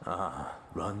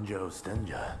 Ranjo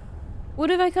Stenja.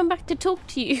 What if I come back to talk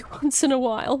to you once in a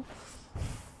while?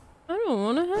 I don't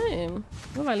want to hurt him.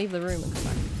 What if I leave the room and come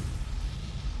back?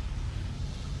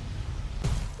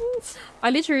 I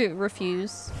literally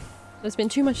refuse. There's been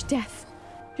too much death.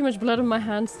 Too much blood on my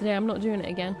hands today. I'm not doing it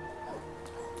again.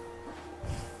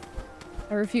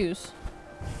 I refuse.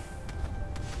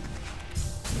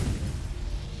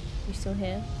 You still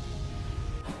here?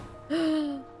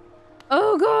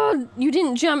 Oh god! You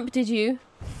didn't jump, did you?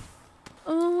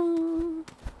 Oh.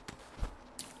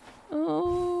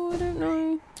 Oh, I don't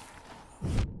know.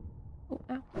 Oh,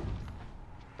 ow.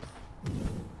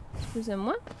 Susan,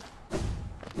 what?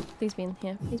 Please be in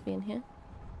here. Please be in here.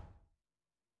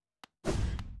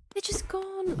 They're just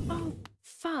gone. Oh,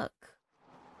 fuck.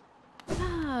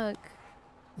 Fuck.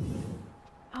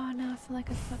 Oh no, I feel like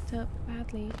I fucked up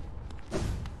badly.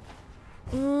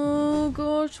 Oh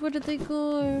gosh, where did they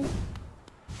go?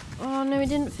 Oh no, it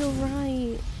didn't feel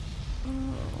right.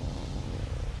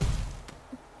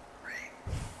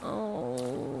 Oh.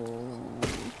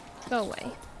 Go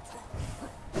away.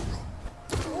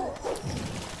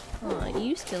 Oh,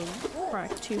 you still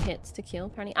crack 2 hits to kill,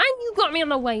 apparently. And you got me on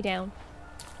the way down.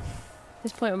 At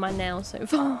this point with my nails so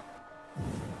far.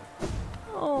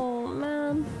 Oh,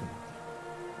 man.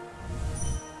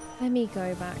 Let me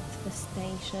go back to the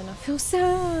station. I feel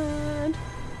sad.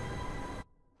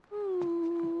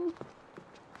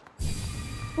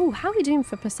 Oh, how are we doing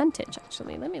for percentage,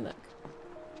 actually? Let me look.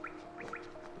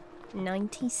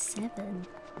 97.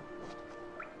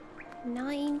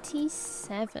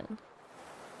 97.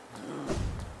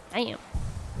 Damn.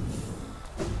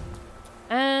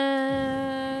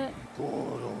 I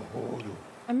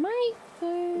might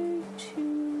go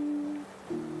to...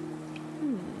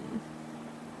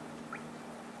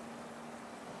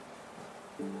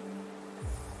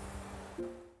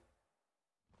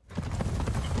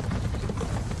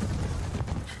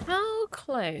 How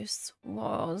close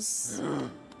was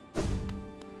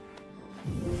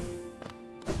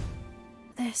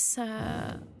this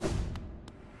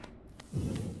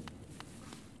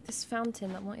this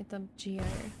fountain that wanted the geo?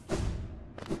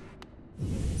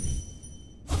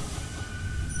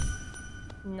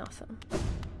 Nothing.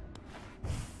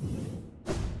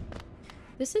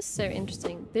 This is so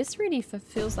interesting. This really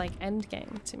feels like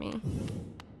endgame to me.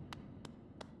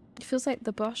 It feels like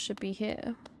the boss should be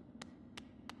here.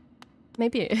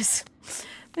 Maybe it is.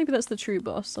 Maybe that's the true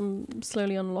boss. I'm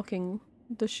slowly unlocking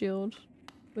the shield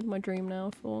with my dream now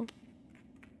for...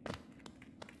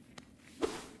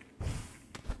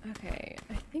 Okay,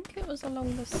 I think it was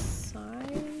along the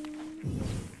side.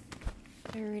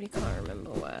 I really can't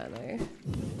remember where though.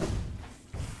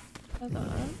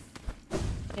 That?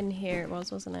 In here it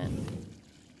was, wasn't it?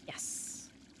 Yes.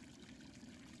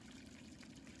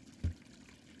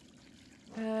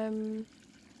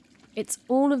 It's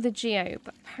all of the geo,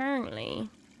 but apparently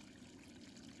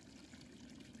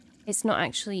it's not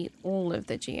actually all of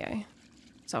the geo.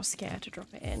 So I was scared to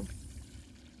drop it in.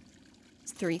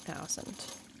 It's 3,000,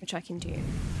 which I can do.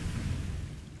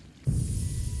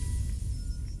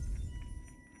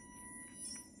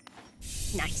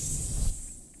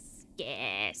 Nice.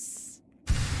 Yes.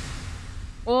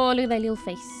 Oh, look at that little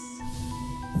face.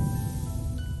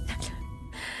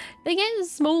 They get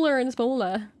smaller and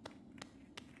smaller.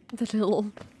 The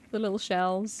little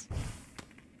shells.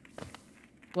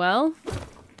 Well,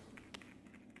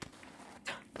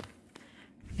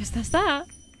 guess that's that.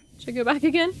 Should I go back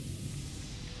again?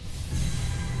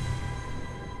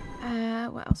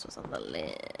 What else was on the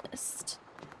list?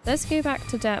 Let's go back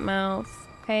to Dartmouth,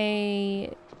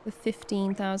 pay the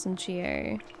 15,000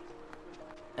 geo,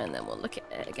 and then we'll look at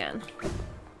it again.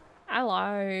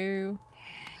 Hello.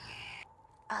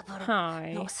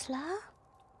 Hi.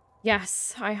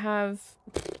 Yes, I have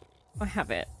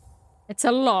it. It's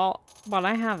a lot, but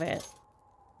I have it.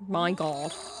 My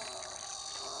god.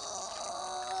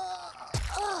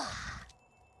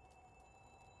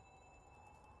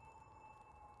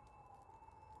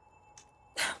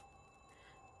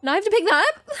 Now I have to pick that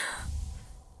up?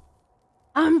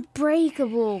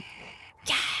 Unbreakable.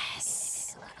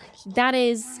 Yes. That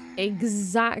is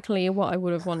exactly what I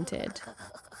would have wanted.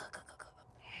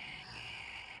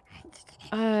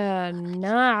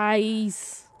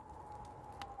 Nice.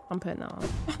 I'm putting that on.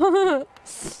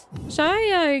 Shall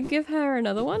I give her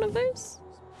another one of those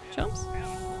jumps?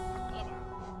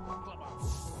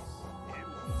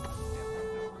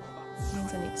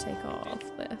 Means I need to take off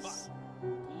this.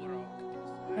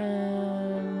 I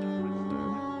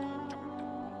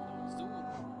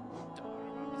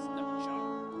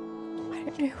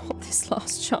don't know what this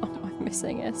last charm I'm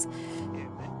missing is.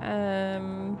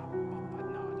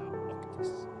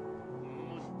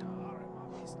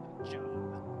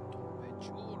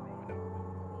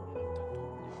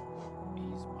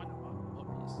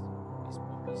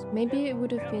 Maybe it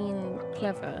would have been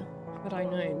clever had I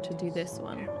known to do this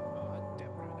one.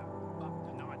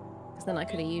 Because then I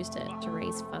could have used it to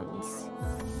raise funds.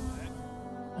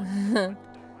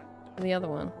 The other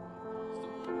one.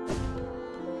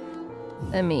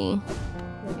 Let me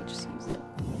just use it.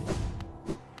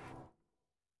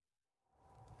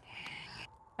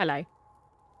 Hello.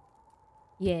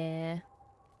 Yeah.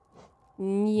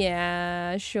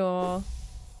 Yeah, sure.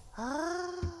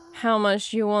 How much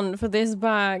do you want for this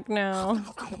bag now?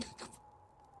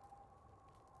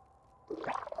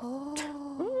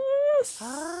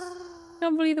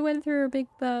 Can't believe they went through a big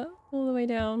butt all the way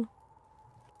down.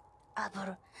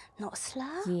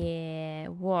 Yeah,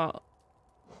 what?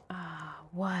 Ah,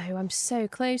 whoa, I'm so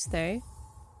close though.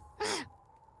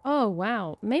 Oh,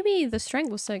 wow. Maybe the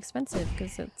strength was so expensive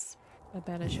because it's a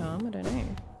better charm. I don't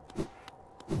know.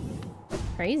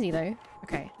 Crazy though.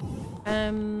 Okay.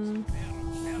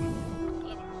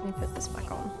 me put this back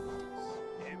on.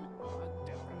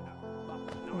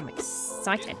 Oh, I'm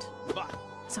excited.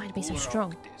 Excited to be so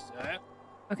strong.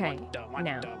 Okay,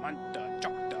 now.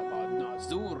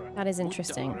 That is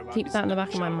interesting. Keep that in the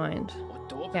back of my mind.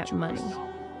 Get money.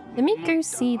 Let me go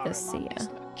see the seer.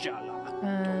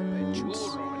 And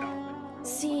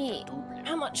see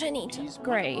how much I need to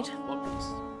upgrade.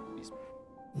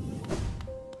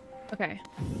 Okay.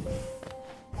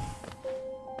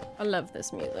 I love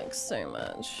this music so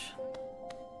much.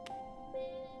 I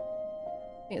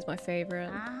think it's my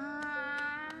favorite.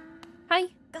 Hi!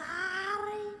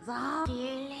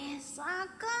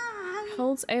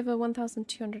 Holds over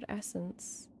 1,200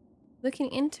 essence.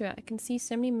 Looking into it, I can see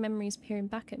so many memories peering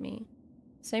back at me.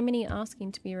 So many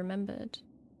asking to be remembered.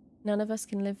 None of us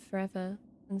can live forever,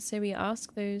 and so we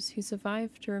ask those who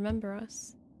survive to remember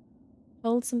us.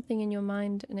 Hold something in your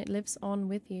mind and it lives on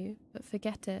with you, but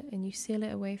forget it and you seal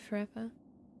it away forever.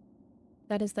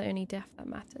 That is the only death that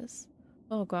matters.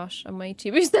 Oh gosh, I'm way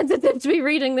too sensitive to be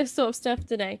reading this sort of stuff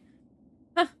today.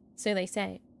 Huh, so they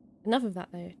say. Enough of that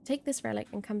though. Take this relic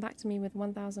and come back to me with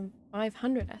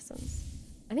 1,500 essence.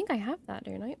 I think I have that,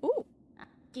 don't I? Ooh!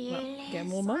 Well, get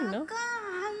more money now.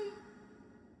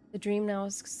 The dream now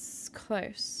is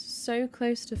close. So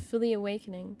close to fully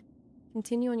awakening.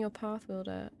 Continue on your path,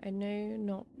 Wilder. I know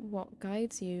not what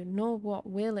guides you, nor what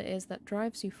will it is that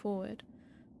drives you forward.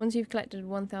 Once you've collected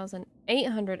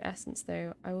 1,800 essence,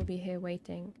 though, I will be here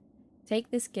waiting.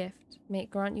 Take this gift. May it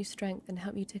grant you strength and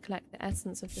help you to collect the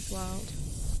essence of this world.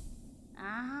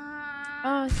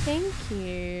 Oh, thank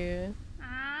you.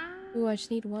 Ooh, I just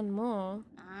need one more.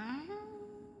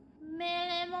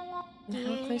 And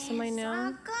how close am I now?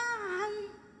 What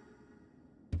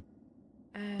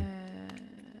did I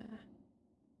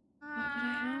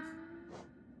have?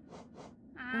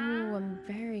 Oh, I'm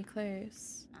very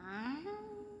close.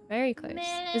 Very close.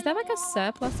 Is there like a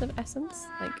surplus of essence?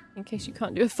 Like, in case you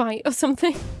can't do a fight or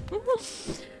something?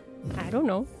 I don't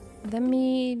know. Let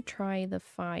me try the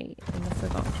fight in the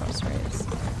Forgotten Crossroads.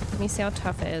 Let me see how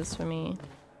tough it is for me.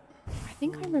 I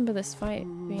think I remember this fight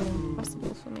being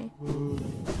impossible for me.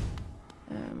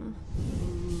 So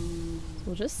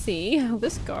we'll just see how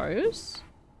this goes.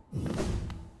 Hello.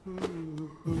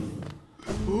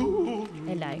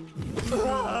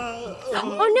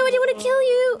 Oh no, I didn't want to kill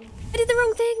you! I did the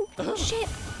wrong thing! Shit!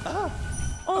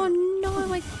 Oh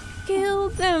no, I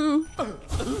killed them!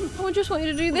 Oh, I just want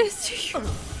you to do this to you.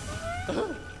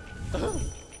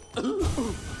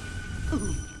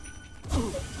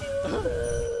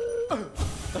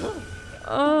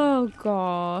 Oh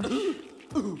gosh.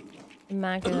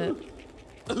 Maggot.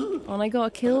 Oh, and I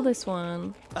gotta kill this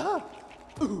one.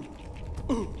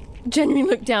 Genuinely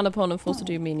looked down upon and forced to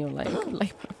do menial labor.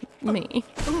 Me.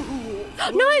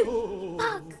 No!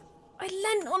 Fuck! I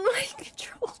leant on my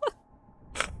controller.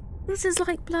 This is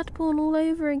like Bloodborne all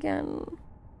over again.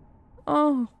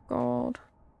 Oh god.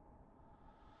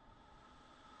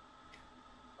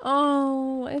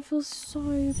 Oh, it feels so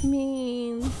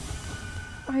mean.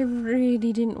 I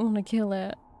really didn't want to kill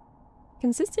it.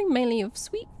 Consisting mainly of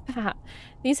sweet fat,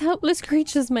 these helpless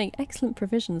creatures make excellent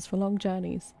provisions for long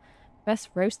journeys. Best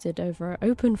roasted over an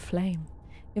open flame.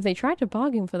 If they try to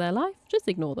bargain for their life, just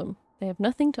ignore them. They have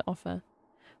nothing to offer.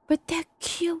 But they're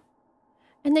cute.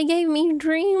 And they gave me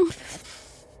dream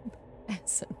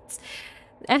essence.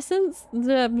 Essence?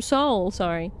 The soul,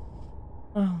 sorry.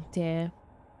 Oh dear.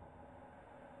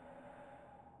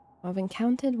 I've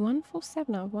encountered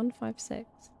 147 out of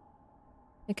 156.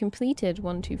 I completed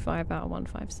 125 out of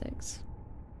 156.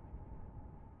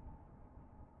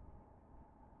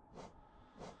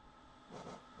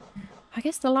 I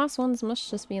guess the last ones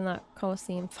must just be in that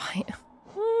Colosseum fight.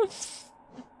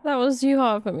 That was too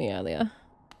hard for me earlier.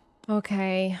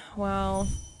 Okay, well...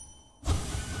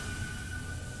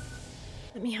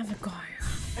 let me have a go.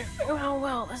 I don't know how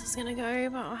well this is gonna go,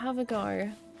 but I'll have a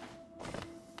go.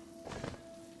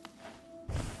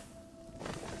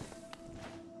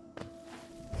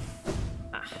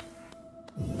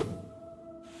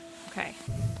 Okay.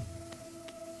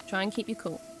 Try and keep you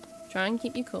cool. Try and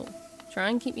keep you cool. Try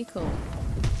and keep you cool.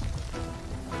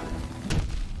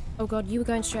 Oh god, you were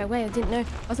going straight away. I didn't know.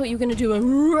 I thought you were going to do a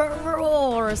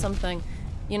roar or something.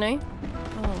 You know?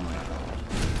 Oh my god.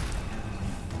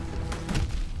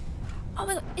 Oh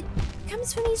my god. It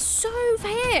comes for me so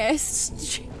fast.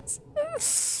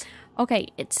 Jesus. Okay,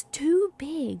 it's too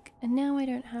big. And now I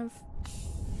don't have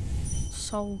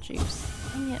soul juice.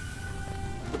 Dang it.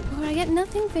 Oh, I get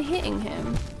nothing for hitting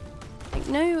him. Like,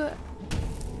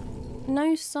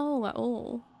 no soul at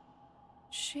all.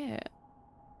 Shit.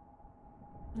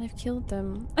 And I've killed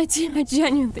them. That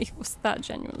genuinely was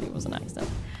an accident.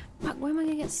 Fuck, where am I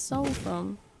gonna get soul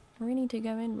from? really need to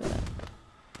go in with it.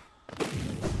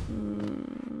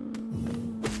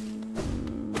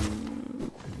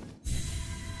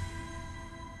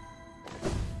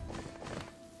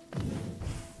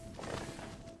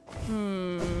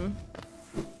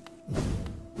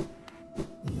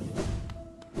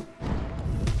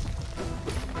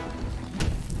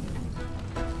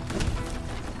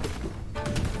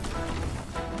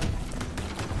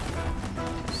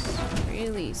 It's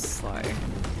really slow.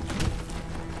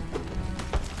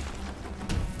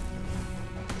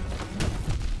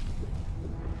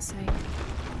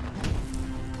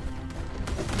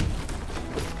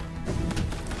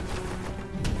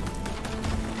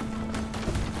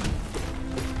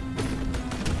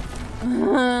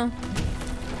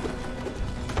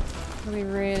 It'll be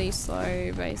really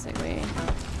slow, basically.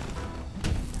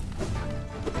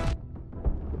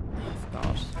 Oh,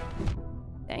 God.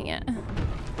 Dang it.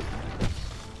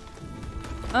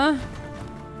 Come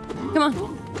on.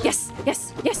 Yes,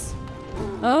 yes, yes.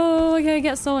 Oh, okay,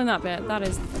 get soul in that bit. That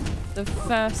is the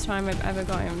first time I've ever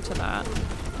got him to that.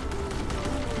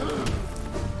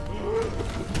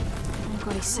 Oh,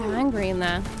 God, he's so angry in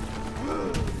there.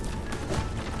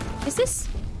 Is this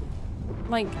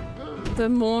like the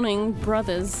Mourning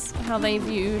Brothers, how they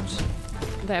viewed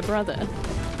their brother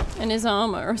and his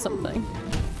armor or something?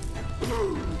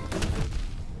 Oh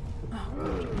God,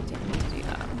 I didn't mean to do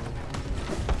that.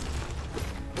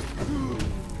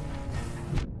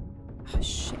 Oh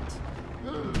shit.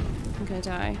 I'm gonna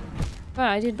die. But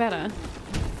I did better.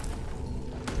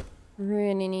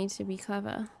 Really need to be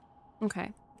clever.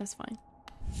 Okay, that's fine.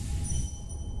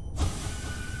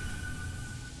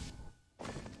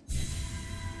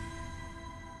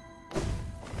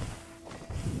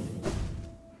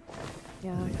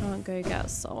 Yeah, I can't go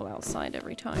get soul outside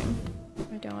every time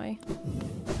I die.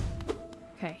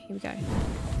 Okay, here we go.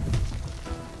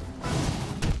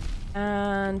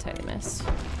 And totally missed.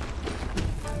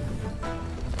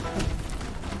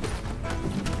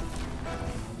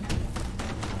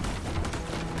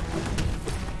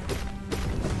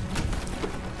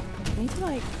 I need to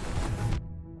like...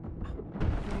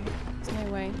 There's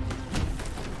no way.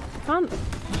 I can't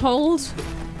hold...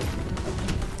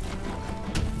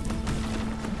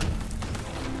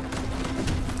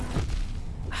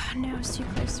 No, it's too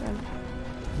close to him.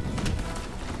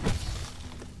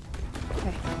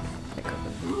 Okay.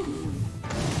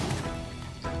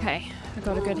 Okay, I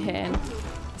got a good hit in, I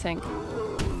think.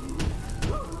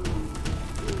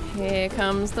 Here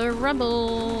comes the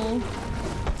rubble.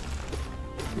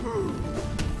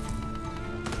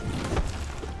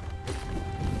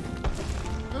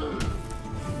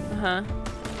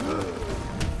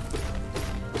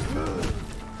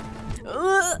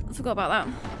 Forgot about that.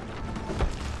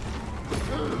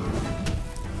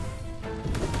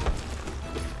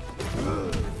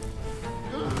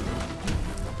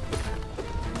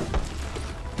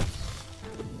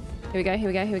 Here we go, here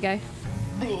we go, here we go.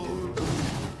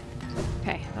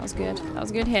 Okay, that was good. That was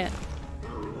a good hit.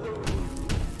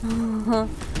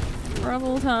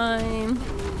 Rubble time.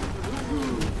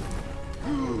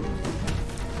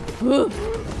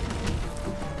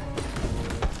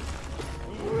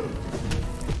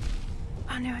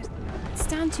 Oh no, I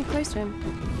stand too close to him.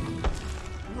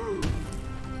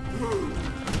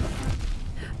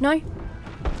 No.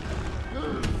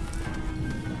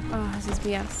 Oh, this is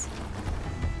BS.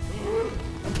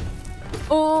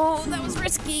 Oh, that was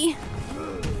risky.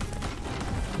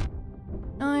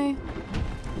 No.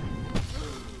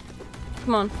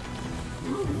 Come on.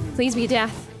 Please be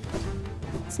death.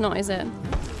 It's not, is it?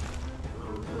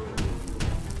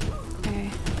 Okay.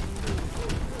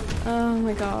 Oh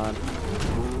my god.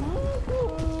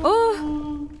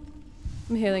 Oh!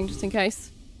 I'm healing just in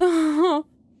case. Here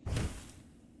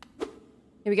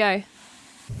we go.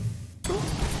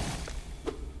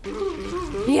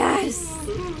 Yes!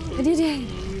 I did it!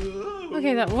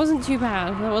 Okay, that wasn't too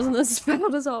bad. That wasn't as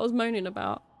bad as I was moaning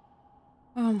about.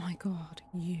 Oh my god,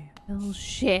 you little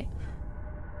shit.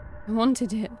 I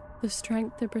wanted it. The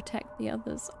strength to protect the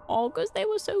others. Oh, because they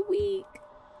were so weak.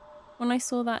 When I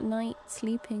saw that knight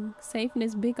sleeping, safe in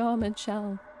his big armored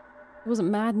shell, it wasn't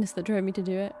madness that drove me to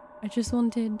do it. I just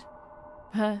wanted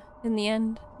her. In the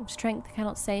end, if strength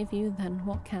cannot save you, then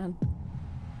what can?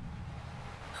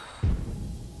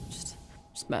 Just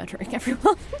murdering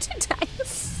everyone today.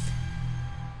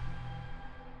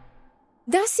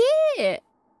 That's it.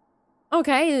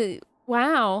 Okay.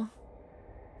 Wow.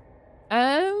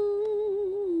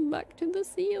 Back to the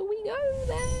sea we go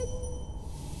then.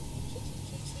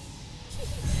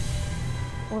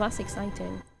 Well, that's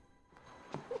exciting.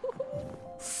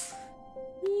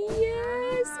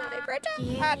 Yes, I protect.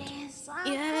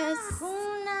 Yes.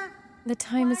 The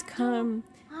time has come.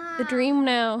 The dream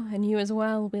now, and you as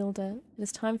well, Wielder. It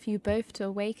is time for you both to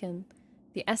awaken.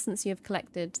 The essence you have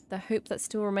collected, the hope that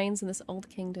still remains in this old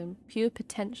kingdom, pure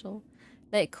potential.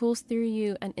 Let it course through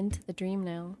you and into the dream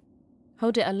now.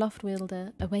 Hold it aloft,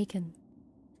 Wielder. Awaken.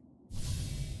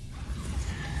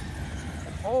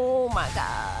 Oh my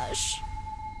gosh.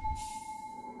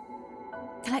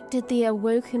 Collected the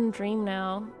awoken dream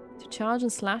now. To charge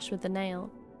and slash with the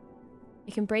nail.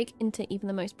 It can break into even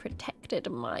the most protected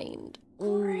mind.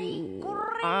 Ooh.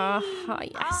 Ah,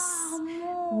 yes.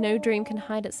 No dream can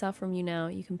hide itself from you now.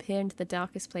 You can peer into the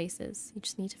darkest places. You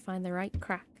just need to find the right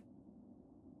crack.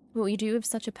 What will you do with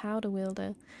such a powder,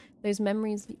 Wielder? Those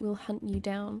memories will hunt you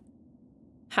down.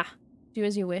 Ha! Do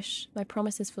as you wish. My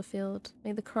promise is fulfilled.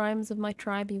 May the crimes of my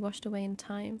tribe be washed away in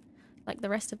time, like the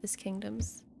rest of this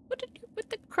kingdom's. What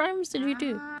the crimes did you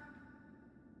do?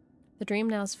 The dream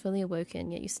now is fully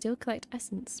awoken, yet you still collect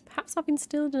essence. Perhaps I've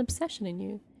instilled an obsession in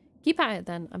you. Keep at it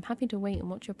then. I'm happy to wait and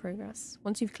watch your progress.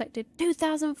 Once you've collected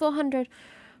 2,400,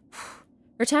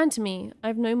 return to me. I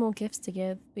have no more gifts to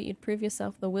give, but you'd prove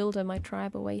yourself the Wielder my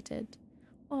tribe awaited.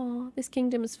 Oh, this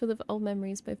kingdom is full of old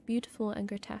memories, both beautiful and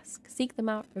grotesque. Seek them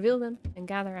out, reveal them, and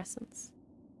gather essence.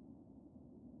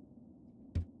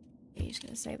 He's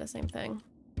gonna say the same thing.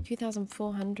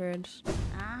 2,400.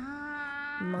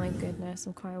 My goodness,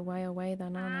 I'm quite a way away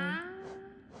then, aren't I?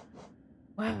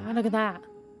 Wow, look at that.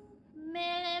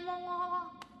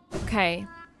 Okay,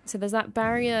 so there's that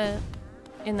barrier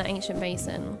in the ancient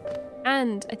basin.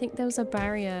 And I think there was a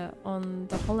barrier on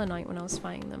the Hollow Knight when I was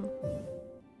fighting them.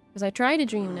 Because I tried a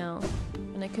dream now,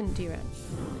 and I couldn't do it.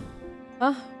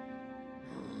 Oh,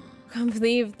 I can't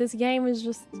believe this game is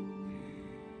just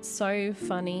so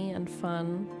funny and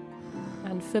fun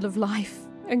and full of life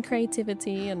and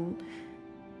creativity, and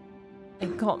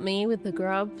it got me with the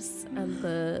grubs and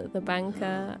the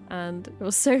banker, and it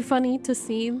was so funny to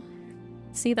see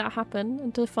that happen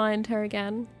and to find her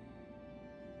again.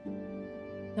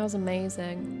 That was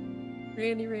amazing.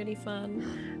 Really, really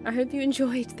fun. I hope you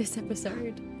enjoyed this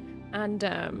episode, and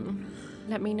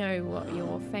let me know what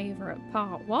your favorite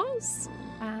part was.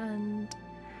 And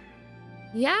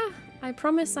yeah, I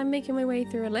promise I'm making my way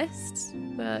through a list,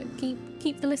 but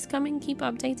keep the list coming, keep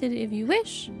updated if you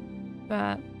wish,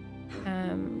 but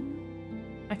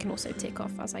I can also tick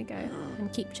off as I go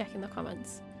and keep checking the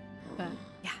comments. But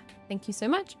yeah, thank you so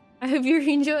much. I hope you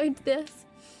enjoyed this.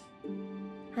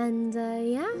 And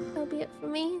yeah, that'll be it for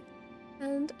me.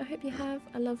 And I hope you have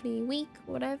a lovely week,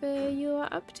 whatever you are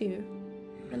up to.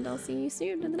 And I'll see you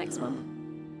soon in the next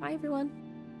one. Bye, everyone.